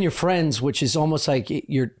bringing your friends, which is almost like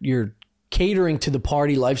you're catering to the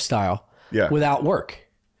party lifestyle without work.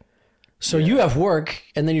 So you have work,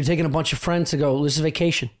 and then you're taking a bunch of friends to go, this is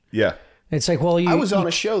vacation. Yeah. It's like, well, I was on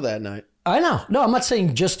a show that night. I know. No, I'm not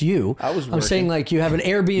saying just you. I'm saying like you have an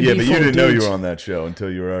Airbnb. Yeah, but you didn't know you dudes. were on that show until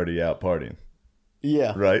you were already out partying.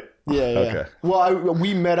 Yeah. Right? Yeah. Okay. Well,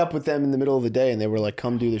 we met up with them in the middle of the day, and they were like,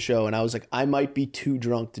 come do the show. And I was like, I might be too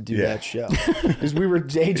drunk to do that show. Because we were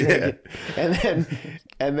day drinking. And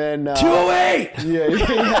then 208! Yeah.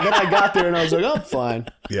 Then I got there, and I was like, I'm fine.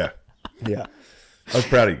 Yeah. Yeah. I was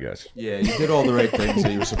proud of you guys. Yeah, you did all the right things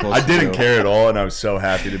that you were supposed to do. I didn't care at all, and I was so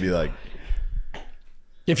happy to be like,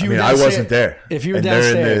 I wasn't there. If you were and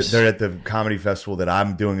downstairs. they're at the comedy festival that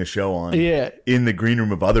I'm doing a show on. Yeah. In the green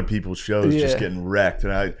room of other people's shows, just getting wrecked.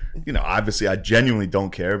 And I, obviously I genuinely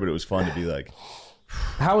don't care, but it was fun to be like.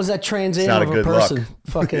 How was that trans in not of a a good person? luck.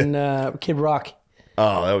 Fucking Kid Rock.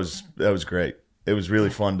 Oh, that was great. It was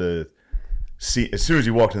really fun to see. As soon as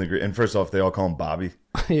you walked in the green, and first off, they all call him Bobby.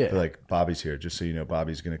 Yeah. They're like, Bobby's here. Just so you know,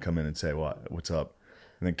 Bobby's going to come in and say, what's up?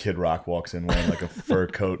 And then Kid Rock walks in wearing like a fur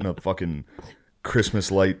coat and a fucking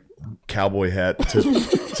Christmas light cowboy hat.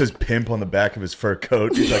 It says pimp on the back of his fur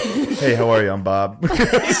coat. He's like, hey, how are you? I'm Bob.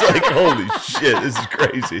 It's like, holy shit, this is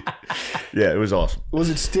crazy. Yeah, it was awesome. Was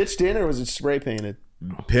it stitched in or was it spray painted?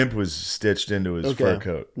 Pimp was stitched into his fur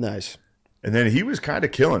coat. Nice. And then he was kind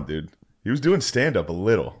of killing, dude. He was doing stand-up a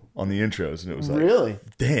little on the intros, and it was like, really?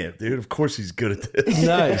 Damn, dude, of course he's good at this.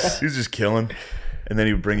 Nice. He was just killing. And then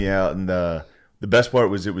he would bring you out, and the best part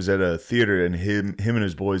was it was at a theater, and him and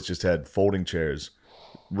his boys just had folding chairs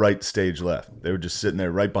right stage left. They were just sitting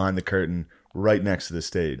there right behind the curtain, right next to the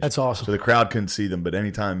stage. That's awesome. So the crowd couldn't see them, but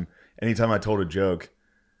anytime I told a joke,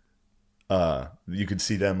 you could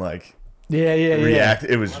see them like react.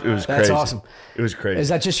 It was crazy. That's awesome. It was crazy. Is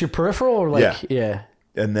that just your peripheral or like yeah?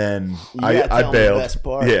 And then I bailed. The best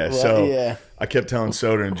part. Yeah, Well, so yeah. I kept telling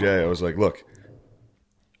Soder and Jay, I was like, look.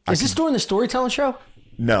 Is this during the storytelling show?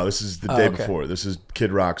 No, this is the day before. This is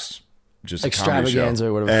Kid Rock's just a comedy show. Extravaganza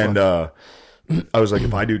or whatever. And I was like,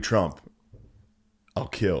 if I do Trump, I'll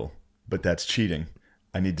kill. But that's cheating.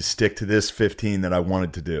 I need to stick to this 15 that I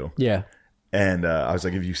wanted to do. Yeah. And I was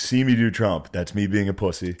like, if you see me do Trump, that's me being a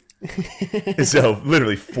pussy. And so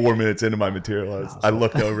literally 4 minutes into my material, I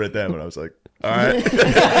looked over at them and I was like, all right.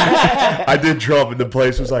 I did Trump and the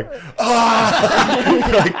place was like,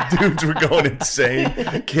 like dudes were going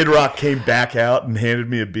insane. Kid Rock came back out and handed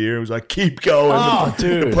me a beer and was like, keep going.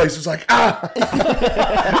 Dude. The place was like,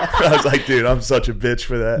 I was like, dude, I'm such a bitch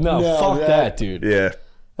for that. No, fuck that, dude. Yeah.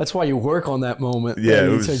 That's why you work on that moment. Yeah, And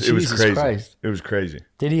it you was said, it was "Jesus crazy. Christ." It was crazy.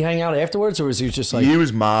 Did he hang out afterwards, or was he just like He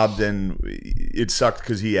was mobbed, and it sucked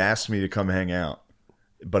because he asked me to come hang out,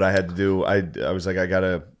 but I had to do. I was like, I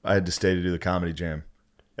had to stay to do the comedy jam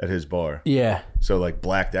at his bar. Yeah. So like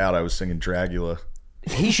blacked out, I was singing Dragula.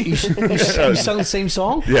 You sung the same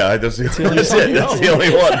song? Yeah, that's the only song you know. That's the only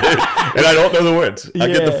one, dude. And I don't know the words. I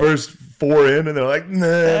get the Yeah. first 4 in, and they're like,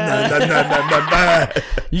 nah.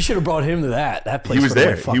 You should have brought him to that. That place. He was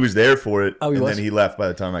there. He was there for it. Oh, he and was? then he left by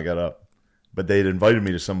the time I got up. But they had invited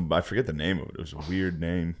me to some, I forget the name of it. It was a weird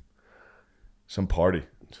name. Some party.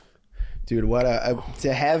 Dude,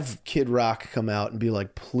 to have Kid Rock come out and be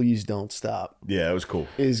like, please don't stop. Yeah, it was cool.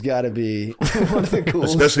 Is got to be one of the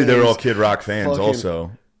coolest Especially they were all things. Kid Rock fans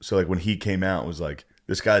also. So like when he came out, it was like,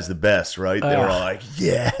 this guy's the best, right? They were all like,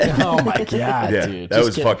 yeah. Oh my god, Yeah, dude. that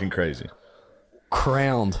was fucking crazy.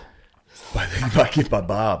 Crowned. By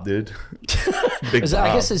Bob, dude. Big Bob.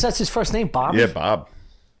 I guess that's his first name, Bob. Yeah, Bob.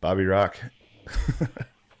 Bobby Rock.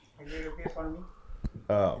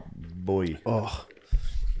 Oh, boy. Oh,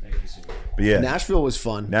 But yeah, Nashville was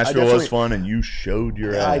fun. Nashville was fun, and you showed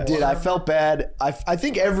your ass. I did. I felt bad. I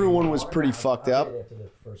think everyone was pretty fucked up.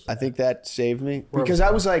 I think that saved me because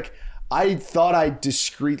I was like, I thought I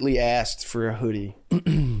discreetly asked for a hoodie,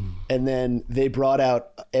 and then they brought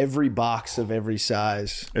out every box of every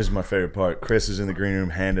size. This is my favorite part. Chris is in the green room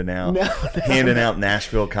handing out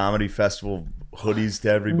Nashville Comedy Festival hoodies to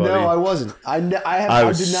everybody. No, I wasn't. I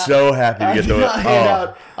was did not, so happy to get those.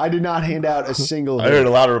 I did not hand out a single I hoodie. heard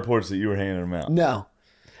a lot of reports that you were handing them out. No.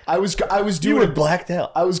 I was You doing were blacked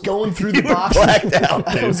out. I was going through the You were boxes. blacked out,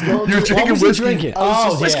 dude. I was going You were through taking was he whiskey. drinking?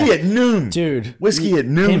 Whiskey at noon, Dude. Whiskey at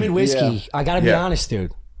noon. Him and whiskey. Yeah. I gotta be Yeah. honest,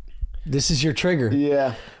 dude. This is your trigger.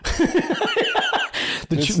 Yeah.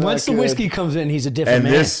 It's not Once the good. whiskey comes in, he's a different And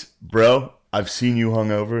man. this, bro, I've seen you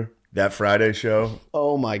hungover. That Friday show,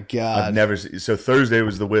 Oh my god. I've never seen. So Thursday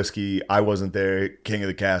was the whiskey. I wasn't there. King of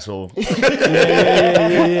the Castle. King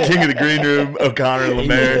of the Green Room. O'Connor and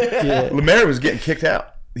Lemaire. Lemaire was getting kicked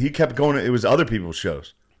out. He kept going. It was other people's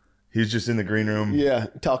shows. He was just in the green room. Yeah,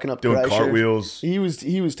 talking up Doing Kreischer. cartwheels. He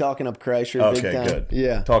was talking up Kreischer big Okay, time. good.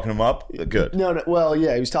 Yeah. Talking him up. Good. No, well,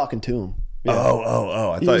 yeah, he was talking to him. Yeah. Oh!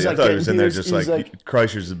 I was thought like- he was in he there was- just he was like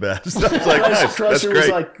Kreischer's the best. I was like, nice, that's great.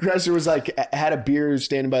 Kreischer was like had a beer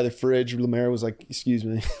standing by the fridge. Lemaire was like, "Excuse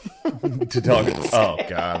me," To talk. Oh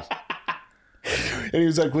God. and he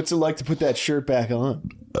was like, "What's it like to put that shirt back on?"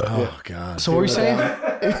 Oh God. So what were you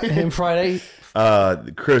saying? Him Friday?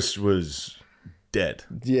 Chris was dead,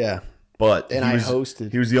 Yeah, but and he I was,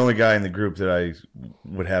 hosted. He was the only guy in the group that I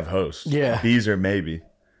would have host. Yeah. Beezer maybe,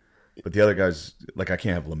 but the other guys, like, I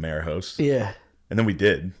can't have Lemaire host. Yeah. And then we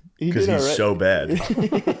did because did he's all right. so bad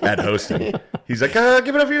at hosting. He's like,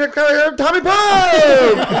 give it up for your Tommy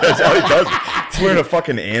Poe. That's all he does. He's wearing a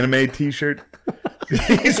fucking anime T-shirt.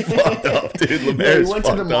 He's fucked up, dude. Yeah, he Lemaire's went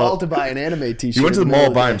to the mall up. to buy an anime T-shirt. He went to the in mall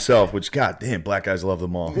middle by of himself, which, god damn, black guys love the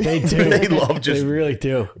mall. They do. They love just They really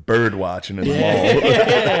do. bird watching in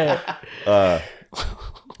the mall.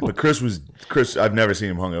 But Chris, I've never seen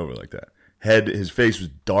him hungover like that. His face was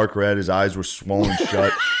dark red, his eyes were swollen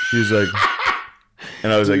shut. He was like,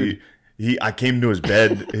 and I was like, I came to his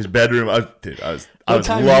bedroom. I was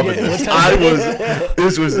time loving did you get-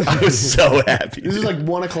 this. what I was so happy. This is like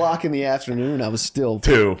 1 o'clock in the afternoon. I was still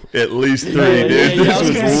 2, at least 3, Yeah, dude. yeah, I was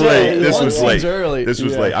This gonna was say, late. This one was seems late. early. This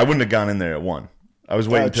was Yeah. late. I wouldn't have gone in there at 1. I was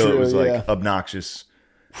waiting until it true, was like yeah. obnoxious.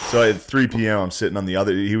 So at 3 p.m., I'm sitting on the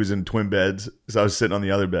other. He was in twin beds, so I was sitting on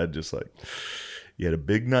the other bed, just like, you had a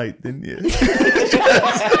big night, didn't you?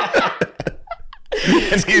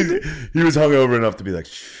 And he was hungover enough to be like,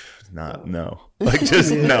 no, like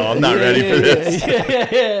just no, I'm not ready for this.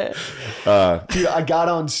 Dude, I got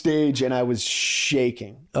on stage and I was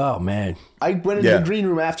shaking. Oh man. I went into Yeah. the green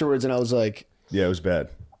room afterwards and I was like, Yeah, it was bad.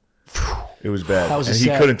 It was bad, How was and the he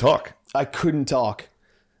set? couldn't talk. I couldn't talk.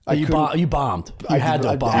 You bombed. You had to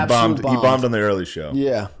I have bombed. He absolute bombed. He bombed on the early show.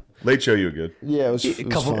 Yeah. Late show, you were good. Yeah, it was, it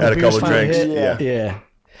was couple- fun. Had a couple Beers finally drinks. hit? Yeah. Yeah.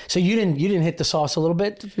 So you didn't hit the sauce a little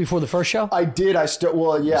bit before the first show? I did. I Started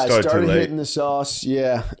started too late. hitting the sauce.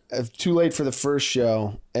 Yeah, too late for the first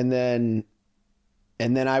show, and then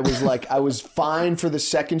I was like, I was fine for the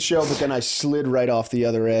second show, but then I slid right off the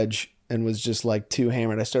other edge and was just like too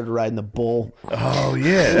hammered. I started riding the bull. Oh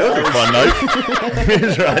yeah, that was a fun night. He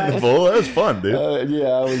was riding the bull. That was fun, dude. Yeah,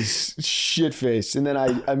 I was shit faced, and then I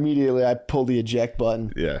immediately pulled the eject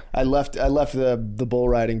button. Yeah. I left the bull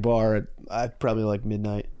riding bar at probably like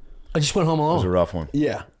midnight. I just went home It was a alone. rough one.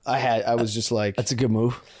 Yeah, I was just like, That's a good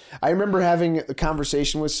move. I remember having a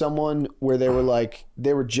conversation with someone where they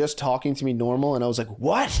were just talking to me normal, and I was like,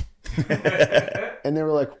 what? And they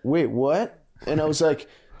were like, wait, what? And I was like,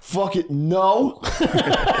 fuck it, no.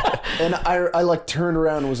 And I like turned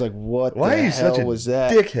around and was like, what Why the are you hell such a was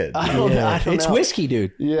that? dickhead? I don't know. It's whiskey,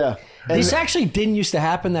 dude. Yeah. And This actually didn't used to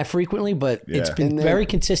happen that frequently, but it's Yeah. been And then- very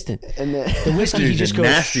consistent. and then, The whiskey, Dude, he he's just a goes.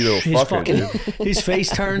 nasty little his fucker, his face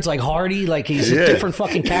turns like Hardy, like he's Yeah. a different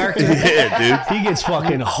fucking character. Yeah, dude. He gets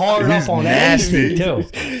fucking hard He's up on nasty. anything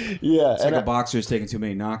too. yeah. It's And like a boxer's taking too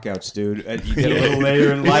many knockouts, dude. You get a little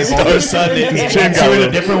later in life, all of a sudden it His hits chin you got a in a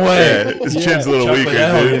little- different way. Yeah, his chin's a little Chuck weaker,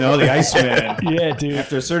 Liddell, dude. you know, the Iceman. Yeah, dude.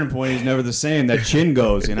 After a certain point, he's never the same. That chin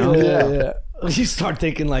goes, you know. Yeah. You start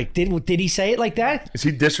thinking like, did he say it like that? Is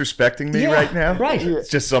he disrespecting me Yeah, right now? right. It's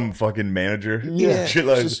just some fucking manager. Yeah. Shit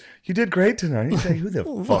like, you did great tonight. You say, who the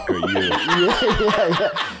fuck are you? yeah.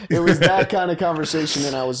 It was that kind of conversation,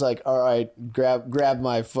 and I was like, all right, grab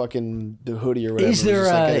my fucking the hoodie or whatever. Is there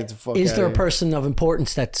Just like, get the fuck is out there a of here. person of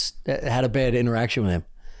importance that had a bad interaction with him,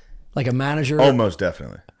 like a manager? Oh, most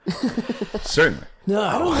definitely. Certainly.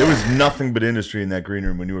 No, There was nothing but industry in that green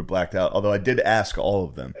room when you were blacked out. Although I did ask all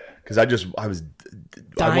of them because I was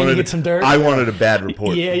Dying to get some dirt? I wanted a bad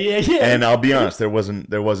report. Yeah. And I'll be honest, there wasn't.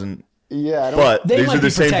 Yeah, I don't, But They these might are the be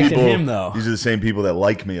same protecting people. him, though. These are the same people that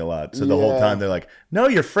like me a lot. So the whole Yeah. time they're like, "No,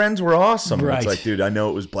 your friends were awesome." And Right. it's like, dude, I know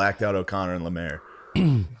it was blacked out O'Connor and Lemaire.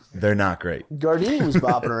 They're not great. Gardini was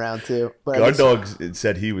bopping around too. But I Guard guess Dogs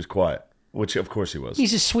said he was quiet, which of course he was.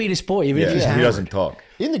 he's the sweetest boy, even if Yeah, he's he hammered. doesn't talk.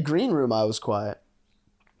 in the green room, I was quiet.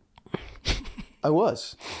 I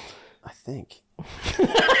was, I think.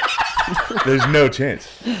 There's no chance.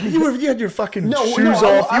 You had your fucking No, shoes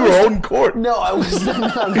no, off. I You were was- holding court. No, I was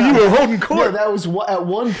not. You were holding court. No, that was at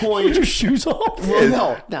one point. Your shoes off.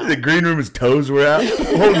 Well, no. The green room, his toes were out.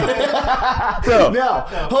 Holding, bro. No,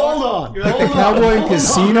 hold on. You're like the cowboy in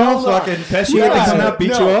casino, hold on. fucking Pesci had to come out, beat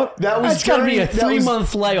you up. That was That's got to be a during- that was-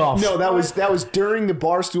 3-month layoff. No, that was during the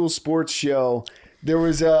Barstool Sports show. There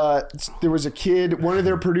was a kid. One of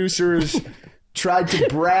their producers tried to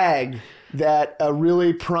brag that a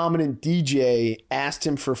really prominent DJ asked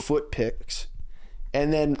him for foot pics,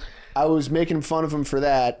 and then I was making fun of him for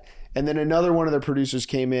that. And then another one of their producers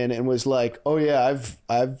came in and was like, "Oh yeah,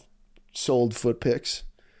 I've sold foot pics."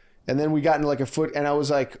 And then we got into like a foot, and I was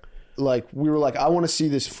like we were like, "I want to see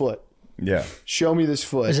this foot. Yeah. Show me this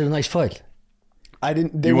foot." Is it a nice foot? I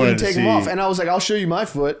didn't. They You wouldn't wanted to take them see- off, and I was like, "I'll show you my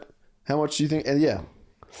foot. How much do you think?" And yeah,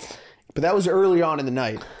 but that was early on in the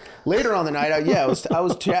night. Later on the night, I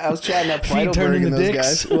was chatting up Feet turning Feidelberg and to those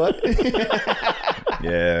dicks. guys. What?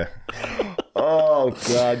 Yeah. Oh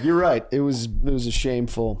God, you're right. It was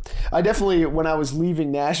shameful. I definitely, when I was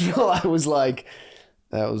leaving Nashville, I was like,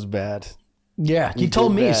 that was bad. Yeah, you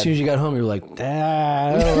told did me as bad. soon as you got home, you were like,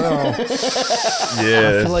 I don't know.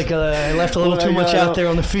 Yeah. I feel like I left a little too much out there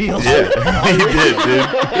on the field. Yeah, he did,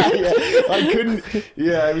 dude. Yeah, I couldn't.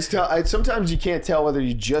 Yeah, it was. Sometimes you can't tell whether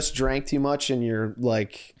you just drank too much and you're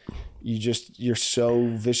like, you're so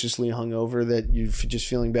viciously hungover that you're just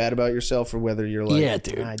feeling bad about yourself, or whether you're like, Yeah,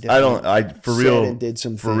 dude. definitely For real, and did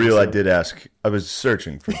some for things real, I that- did ask. I was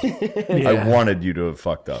searching for you. I wanted you to have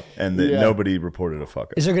fucked up, and that Yeah. nobody reported a fuck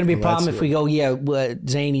up. Is there going to be a Well, problem that's if we go,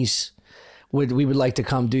 Zany's, we would like to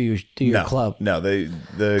come do your no, club? no.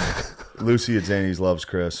 The Lucy at Zany's loves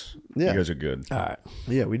Chris. Yeah. You guys are good. All right.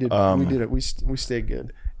 Yeah, we did. We did it. We stayed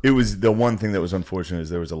good. It was the one thing that was unfortunate is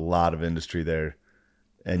there was a lot of industry there,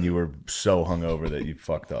 and you were so hungover that you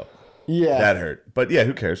fucked up. Yeah, That hurt. But yeah,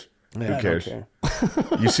 who cares? I Who don't cares? care.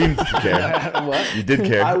 You seemed to care. What? You did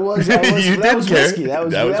care. I was. you that did was care. whiskey. That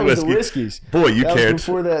was the whiskey. whiskeys. Boy, you that cared. Was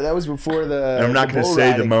that was before the. And I'm not the going to bull say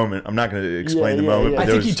the riding. moment. I'm not going to explain the Yeah, moment. yeah. But I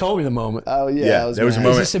there think was, you told me the moment. Oh yeah, Yeah, I was there was a mad.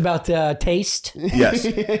 moment- Is this about taste? Yes.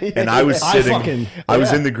 And I was I sitting. fucking- I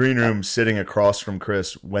was in the green room sitting across from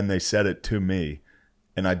Chris when they said it to me,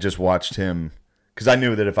 and I just watched him because I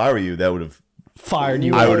knew that if I were you, that would have. Fired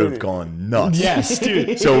you. I out. would have gone nuts. Yes,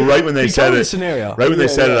 dude. So right when they You said told me it, the scenario. right when they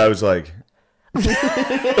said it, I was like,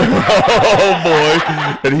 "Oh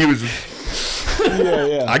boy!" And he was.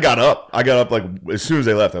 Yeah. I got up. Like as soon as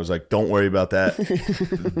they left. I was like, "Don't worry about that.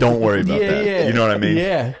 Don't worry about Yeah, that." yeah. You know what I mean?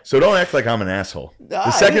 Yeah. So don't act like I'm an asshole. The I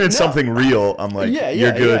second didn't it's know. something real, I'm like, Yeah, "You're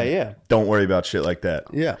yeah, good. yeah. Don't worry about shit like that."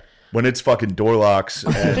 Yeah. When it's fucking door locks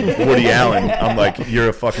and Woody Allen, I'm like, "You're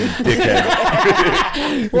a fucking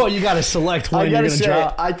dickhead." Well, you got to select one I you're gotta going to say,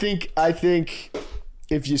 drop. I think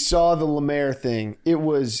if you saw the Lemaire thing, it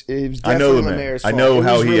was I know definitely Lemaire. Lemaire's I fault. know It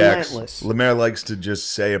how was he relentless. acts. Lemaire likes to just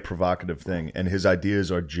say a provocative thing, and his ideas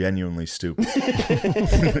are genuinely stupid.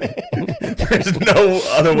 There's no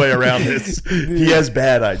other way around this. He has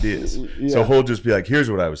bad ideas. So Yeah. he'll just be like, "Here's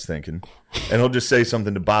what I was thinking," and he'll just say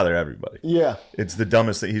something to bother everybody. Yeah. It's the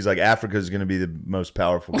dumbest thing. He's like, Africa is going to be the most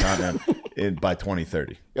powerful continent by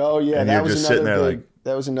 2030. Oh yeah, And that you're was just another sitting there big, like,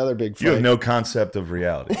 That was another big fight. You have no concept of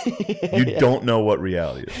reality. You don't know what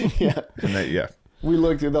reality is. Yeah. And that, yeah. We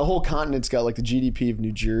looked at the whole continent's got like the GDP of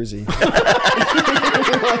New Jersey.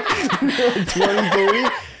 2030.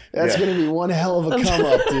 That's going to be one hell of a come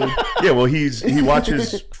up, dude. Yeah, well, he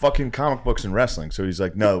watches fucking comic books and wrestling, so he's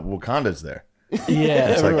like, no, Wakanda's there. Yeah.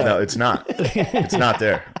 It's like, no, it's not. It's not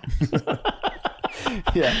there.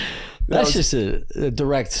 Yeah. That's just a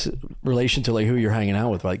direct relation to like who you're hanging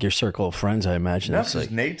out with, like your circle of friends, I imagine. That's It's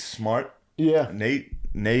like, Nate's smart. Yeah. Nate,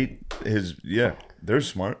 they're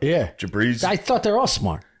smart. yeah. Jabriz, I thought they're all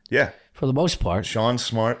smart yeah. for the most part. Sean's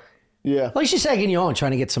smart, Yeah. At least you're egging you on,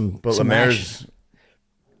 trying to get some. but some Lemaire's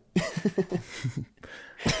action.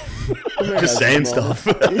 just saying stuff.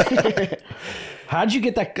 How'd you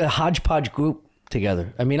get that hodgepodge group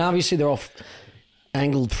together? I mean, obviously they're all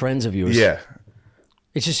angled friends of yours. Yeah,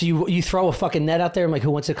 It's just you throw a fucking net out there and like,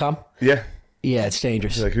 who wants to come? yeah. Yeah, it's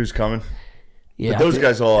dangerous. Like, who's coming? Yeah, But those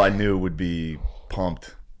guys, all I knew would be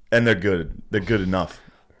pumped, and they're good. They're good enough.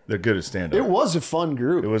 They're good at stand It up. was a fun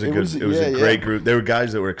group. It was a great group. There were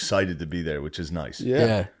guys that were excited to be there, which is nice.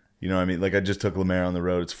 Yeah. You know what I mean? Like, I just took Lemaire on the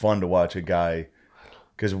road. It's fun to watch a guy,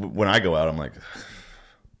 because when I go out, I'm like,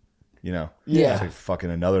 you know, Yeah. it's like fucking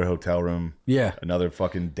another hotel room, Yeah. another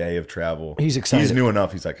fucking day of travel. He's excited. He's new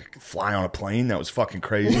enough. He's like, I could fly on a plane. That was fucking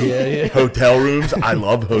crazy. Yeah. Hotel rooms. I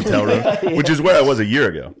love hotel rooms, which is where I was a year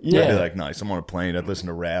ago. Yeah. I'd be like, nice. I'm on a plane. I'd listen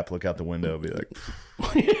to rap, look out the window, be like,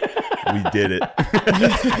 we did it.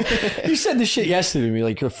 You said this shit yesterday to me,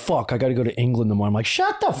 like, you're fuck, I got to go to England tomorrow. I'm like,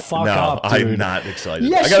 shut the fuck No, up, dude. I'm not excited.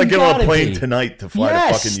 Yes, I got to you get on gotta a plane be. tonight to fly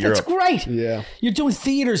to fucking Europe. That's great. Yeah. You're doing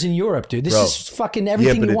theaters in Europe, dude. This Bro. is fucking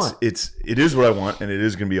everything you want. it is what I want, and it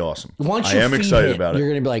is going to be awesome. Once I your am feet excited hit, about you're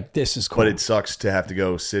it, going to be like, this is cool. but it sucks to have to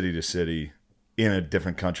go city to city in a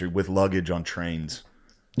different country with luggage on trains.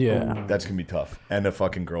 yeah. That's going to be tough, and a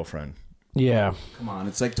fucking girlfriend. Yeah. Come on,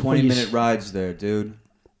 it's like 20-minute rides there, dude.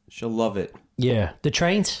 She'll love it. Yeah. The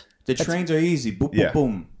trains? The trains are easy. Boom, Yeah.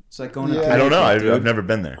 boom, boom. It's like going. Yeah. To I don't know. Connecticut, I've dude. never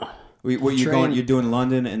been there. What you Train- going? You're doing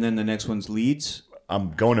London, and then the next one's Leeds.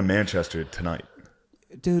 I'm going to Manchester tonight,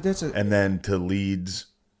 Dude, that's a and then to Leeds,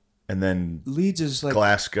 and then Leeds is like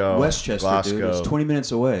Glasgow, Westchester, dude. It's 20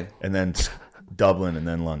 minutes away. and then Dublin, and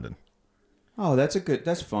then London. Oh, that's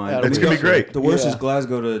fine. Yeah, It's gonna be great. The worst Yeah. is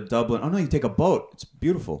Glasgow to Dublin. Oh no, you take a boat. It's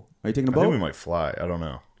beautiful. Are you taking a I think boat? we might fly. I don't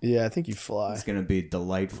know. Yeah, I think you fly. It's gonna be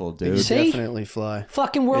delightful, You dude. See? definitely fly.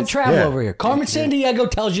 Fucking world travel yeah. over here. Carmen Sandiego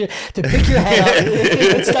tells you to pick your head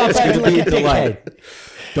up and stop acting like be a a delight. dickhead.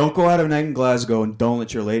 Don't go out at night in Glasgow, and don't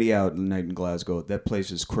let your lady out at night in Glasgow. That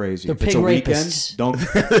place is crazy. They're If it's pig a weekend, rapists. don't.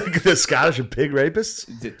 The Scottish are pig rapists.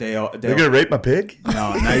 They're They're gonna rape my pig.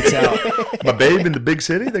 no nights out. My babe in the big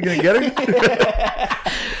city. They're gonna get her.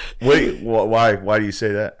 Wait, why? Why do you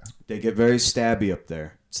say that? They get very stabby up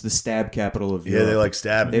there. It's the stab capital of Yeah, Europe. they like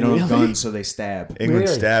stabbing. They don't have Really? guns, so they stab. England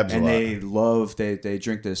Really? stabs And a lot. they love they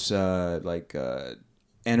drink this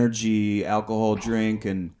energy alcohol drink,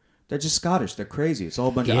 and they're just Scottish. They're crazy. It's a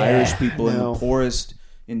whole bunch of Yeah. Irish people in No. the poorest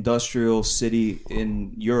industrial city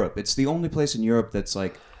in Europe. It's the only place in Europe that's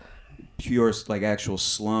like pure, like actual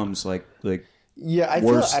slums, like Yeah, I feel.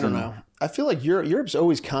 Worse I don't than- know. I feel like Europe's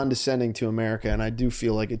always condescending to America, and I do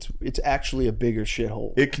feel like it's actually a bigger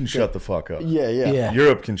shithole. It can shut the fuck up. Yeah, yeah, Yeah.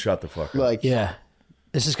 Europe can shut the fuck up. Like, Yeah.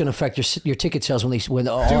 This is going to affect your ticket sales when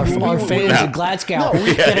our fans in Glasgow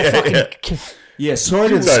No, get a fucking... yeah. Sorry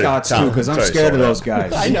to the Sorry, Scots Tom. too, because I'm Sorry, scared of sorry. those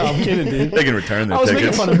guys. I know, I'm kidding, dude. They can return their I was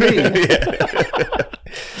tickets. making fun of me.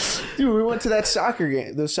 dude, we went to that soccer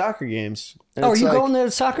game, those soccer games. and Oh, are it's you like- going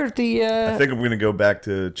to soccer at the... I think I'm gonna go back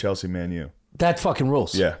to Chelsea Man U. That fucking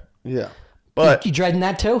rules. Yeah, Yeah. but You dreading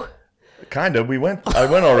that too? kind of. I went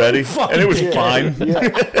already, and it was Yeah, fine. Yeah.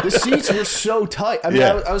 The seats were so tight. I mean,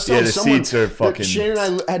 Yeah. I was telling Yeah, the someone seats are that fucking- Shane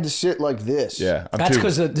and I had to sit like this. Yeah, I'm That's too-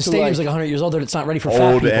 because the So, stadium's like- like 100 years old and it's not ready for Old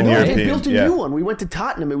fat people. and No, right? they European, built a yeah. new one. We went to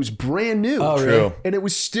Tottenham. It was brand new. Oh, really? True. And it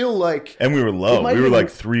was still like, And we were It low. might We were have like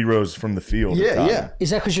been- 3 rows from the field. at yeah, Tottenham. yeah.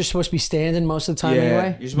 Is that because you're supposed to be standing most of the time Yeah,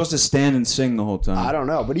 anyway? you're supposed to stand and sing the whole time. I don't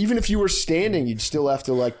know. But even if you were standing, you'd still have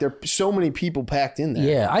to like, there are so many people packed in there.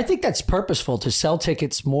 Yeah, I think that's purposeful to sell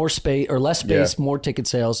tickets, more space or less space, Yeah. more ticket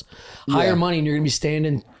sales, higher money, and you're gonna be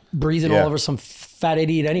standing, breathing Yeah. all over some fat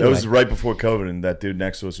idiot anyway. That was right before COVID, and that dude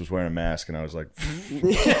next to us was wearing a mask, and I was like,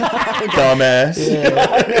 dumbass.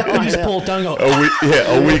 You just pull it down and go,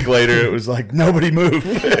 A week later, it was like, nobody move.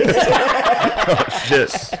 Oh,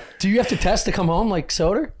 shit. do you have to test to come home like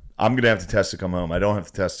Soder? I'm going to have to test to come home. I don't have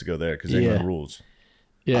to test to go there because England Yeah. rules.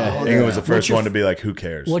 Yeah. England was the What's first your- one to be like, who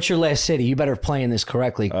cares? What's your last city? You better plan this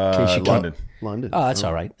correctly. In case you London. London. Oh, that's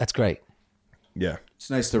all right. That's great. Yeah. It's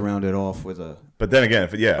nice to round it off with a If I get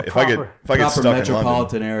proper stuck in London,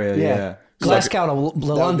 metropolitan area. Yeah. Yeah. Glasgow to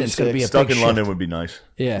London's going to be a stuck big in London would be nice.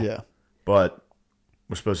 Yeah. Yeah. But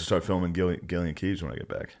we're supposed to start filming Gillian Keys when I get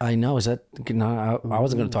back. I know. Is that? No, I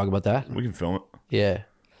wasn't going to talk about that. We can film it. Yeah.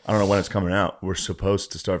 I don't know when it's coming out. We're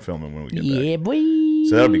supposed to start filming when we get back. Yeah, boy.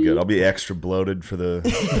 So that'll be good. I'll be extra bloated for the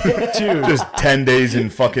just 10 days in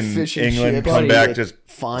fucking Fish and England. chips. Come back, just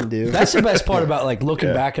fondue. That's the best part about like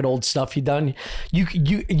looking back at old stuff you done. You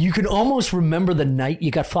can almost remember the night you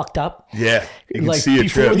got fucked up. yeah. You can Like see a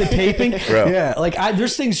before trip. the taping. Bro. Yeah. Like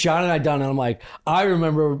there's things John and I done, and I'm like, I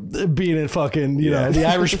remember being in fucking you know the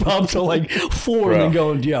Irish pub till like 4, and then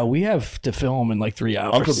going, yeah, we have to film in like 3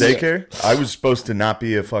 hours. Uncle Daycare. I was supposed to not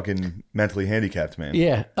be a fucking mentally handicapped man.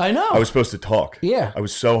 Yeah, I know. I was supposed to talk. Yeah. I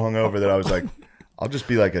was so hungover that I was like, I'll just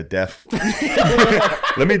be like a deaf.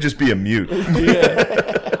 Let me just be a mute.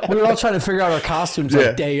 We were all trying to figure out our costumes Yeah.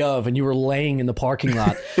 like day of, and you were laying in the parking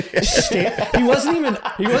lot. He wasn't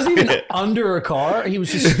even under a car. He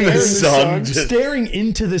was just staring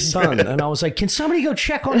into the sun. And I was like, "Can somebody go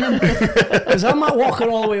check on him? Because I'm not walking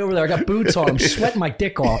all the way over there. I got boots on. I'm sweating my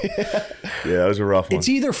dick off. Yeah, that was a rough one. It's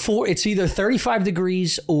either 35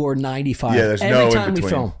 degrees or 95. Yeah, there's every no in time we between.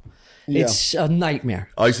 film. It's a nightmare.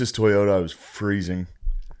 ISIS Toyota, I was freezing.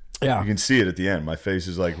 Yeah. You can see it at the end. My face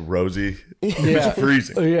is like rosy. It Yeah. was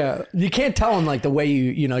freezing. Yeah, you can't tell in like the way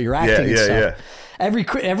you're acting. Yeah, and yeah, stuff.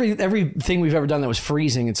 Everything we've ever done that was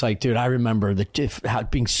freezing. It's like, dude, I remember how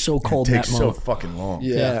it being so cold It in takes that so moment. fucking long.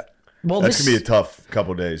 Yeah. Well, That's this going to be a tough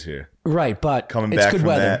couple days here. right, but Coming it's back good from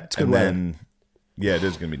weather. that. It's good and weather. then, yeah, it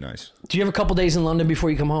is going to be nice. Do you have a couple days in London before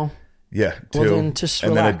you come home? Yeah, Well, 2. then just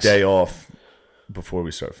and then a relax. day off before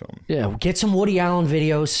we start filming. Yeah, get some Woody Allen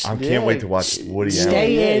videos. I can't wait to watch Woody Allen.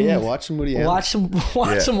 Stay in. Yeah, watch some Woody Allen.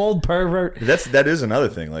 Watch some old pervert. That is another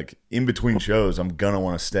thing. Like in between shows, I'm gonna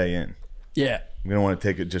want to stay in. Yeah. I'm gonna want to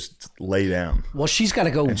take it, just lay down. Well, she's got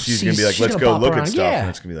to go. And she's gonna be like, "Let's go look at stuff," Yeah. and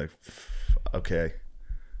it's gonna be like, "Okay."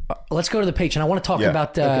 Let's go to the page, and I want to talk Yeah.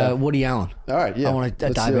 about Woody Allen. All right, yeah. I want to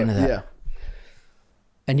Let's dive do it. into that. Yeah.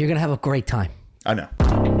 And you're gonna have a great time. I know.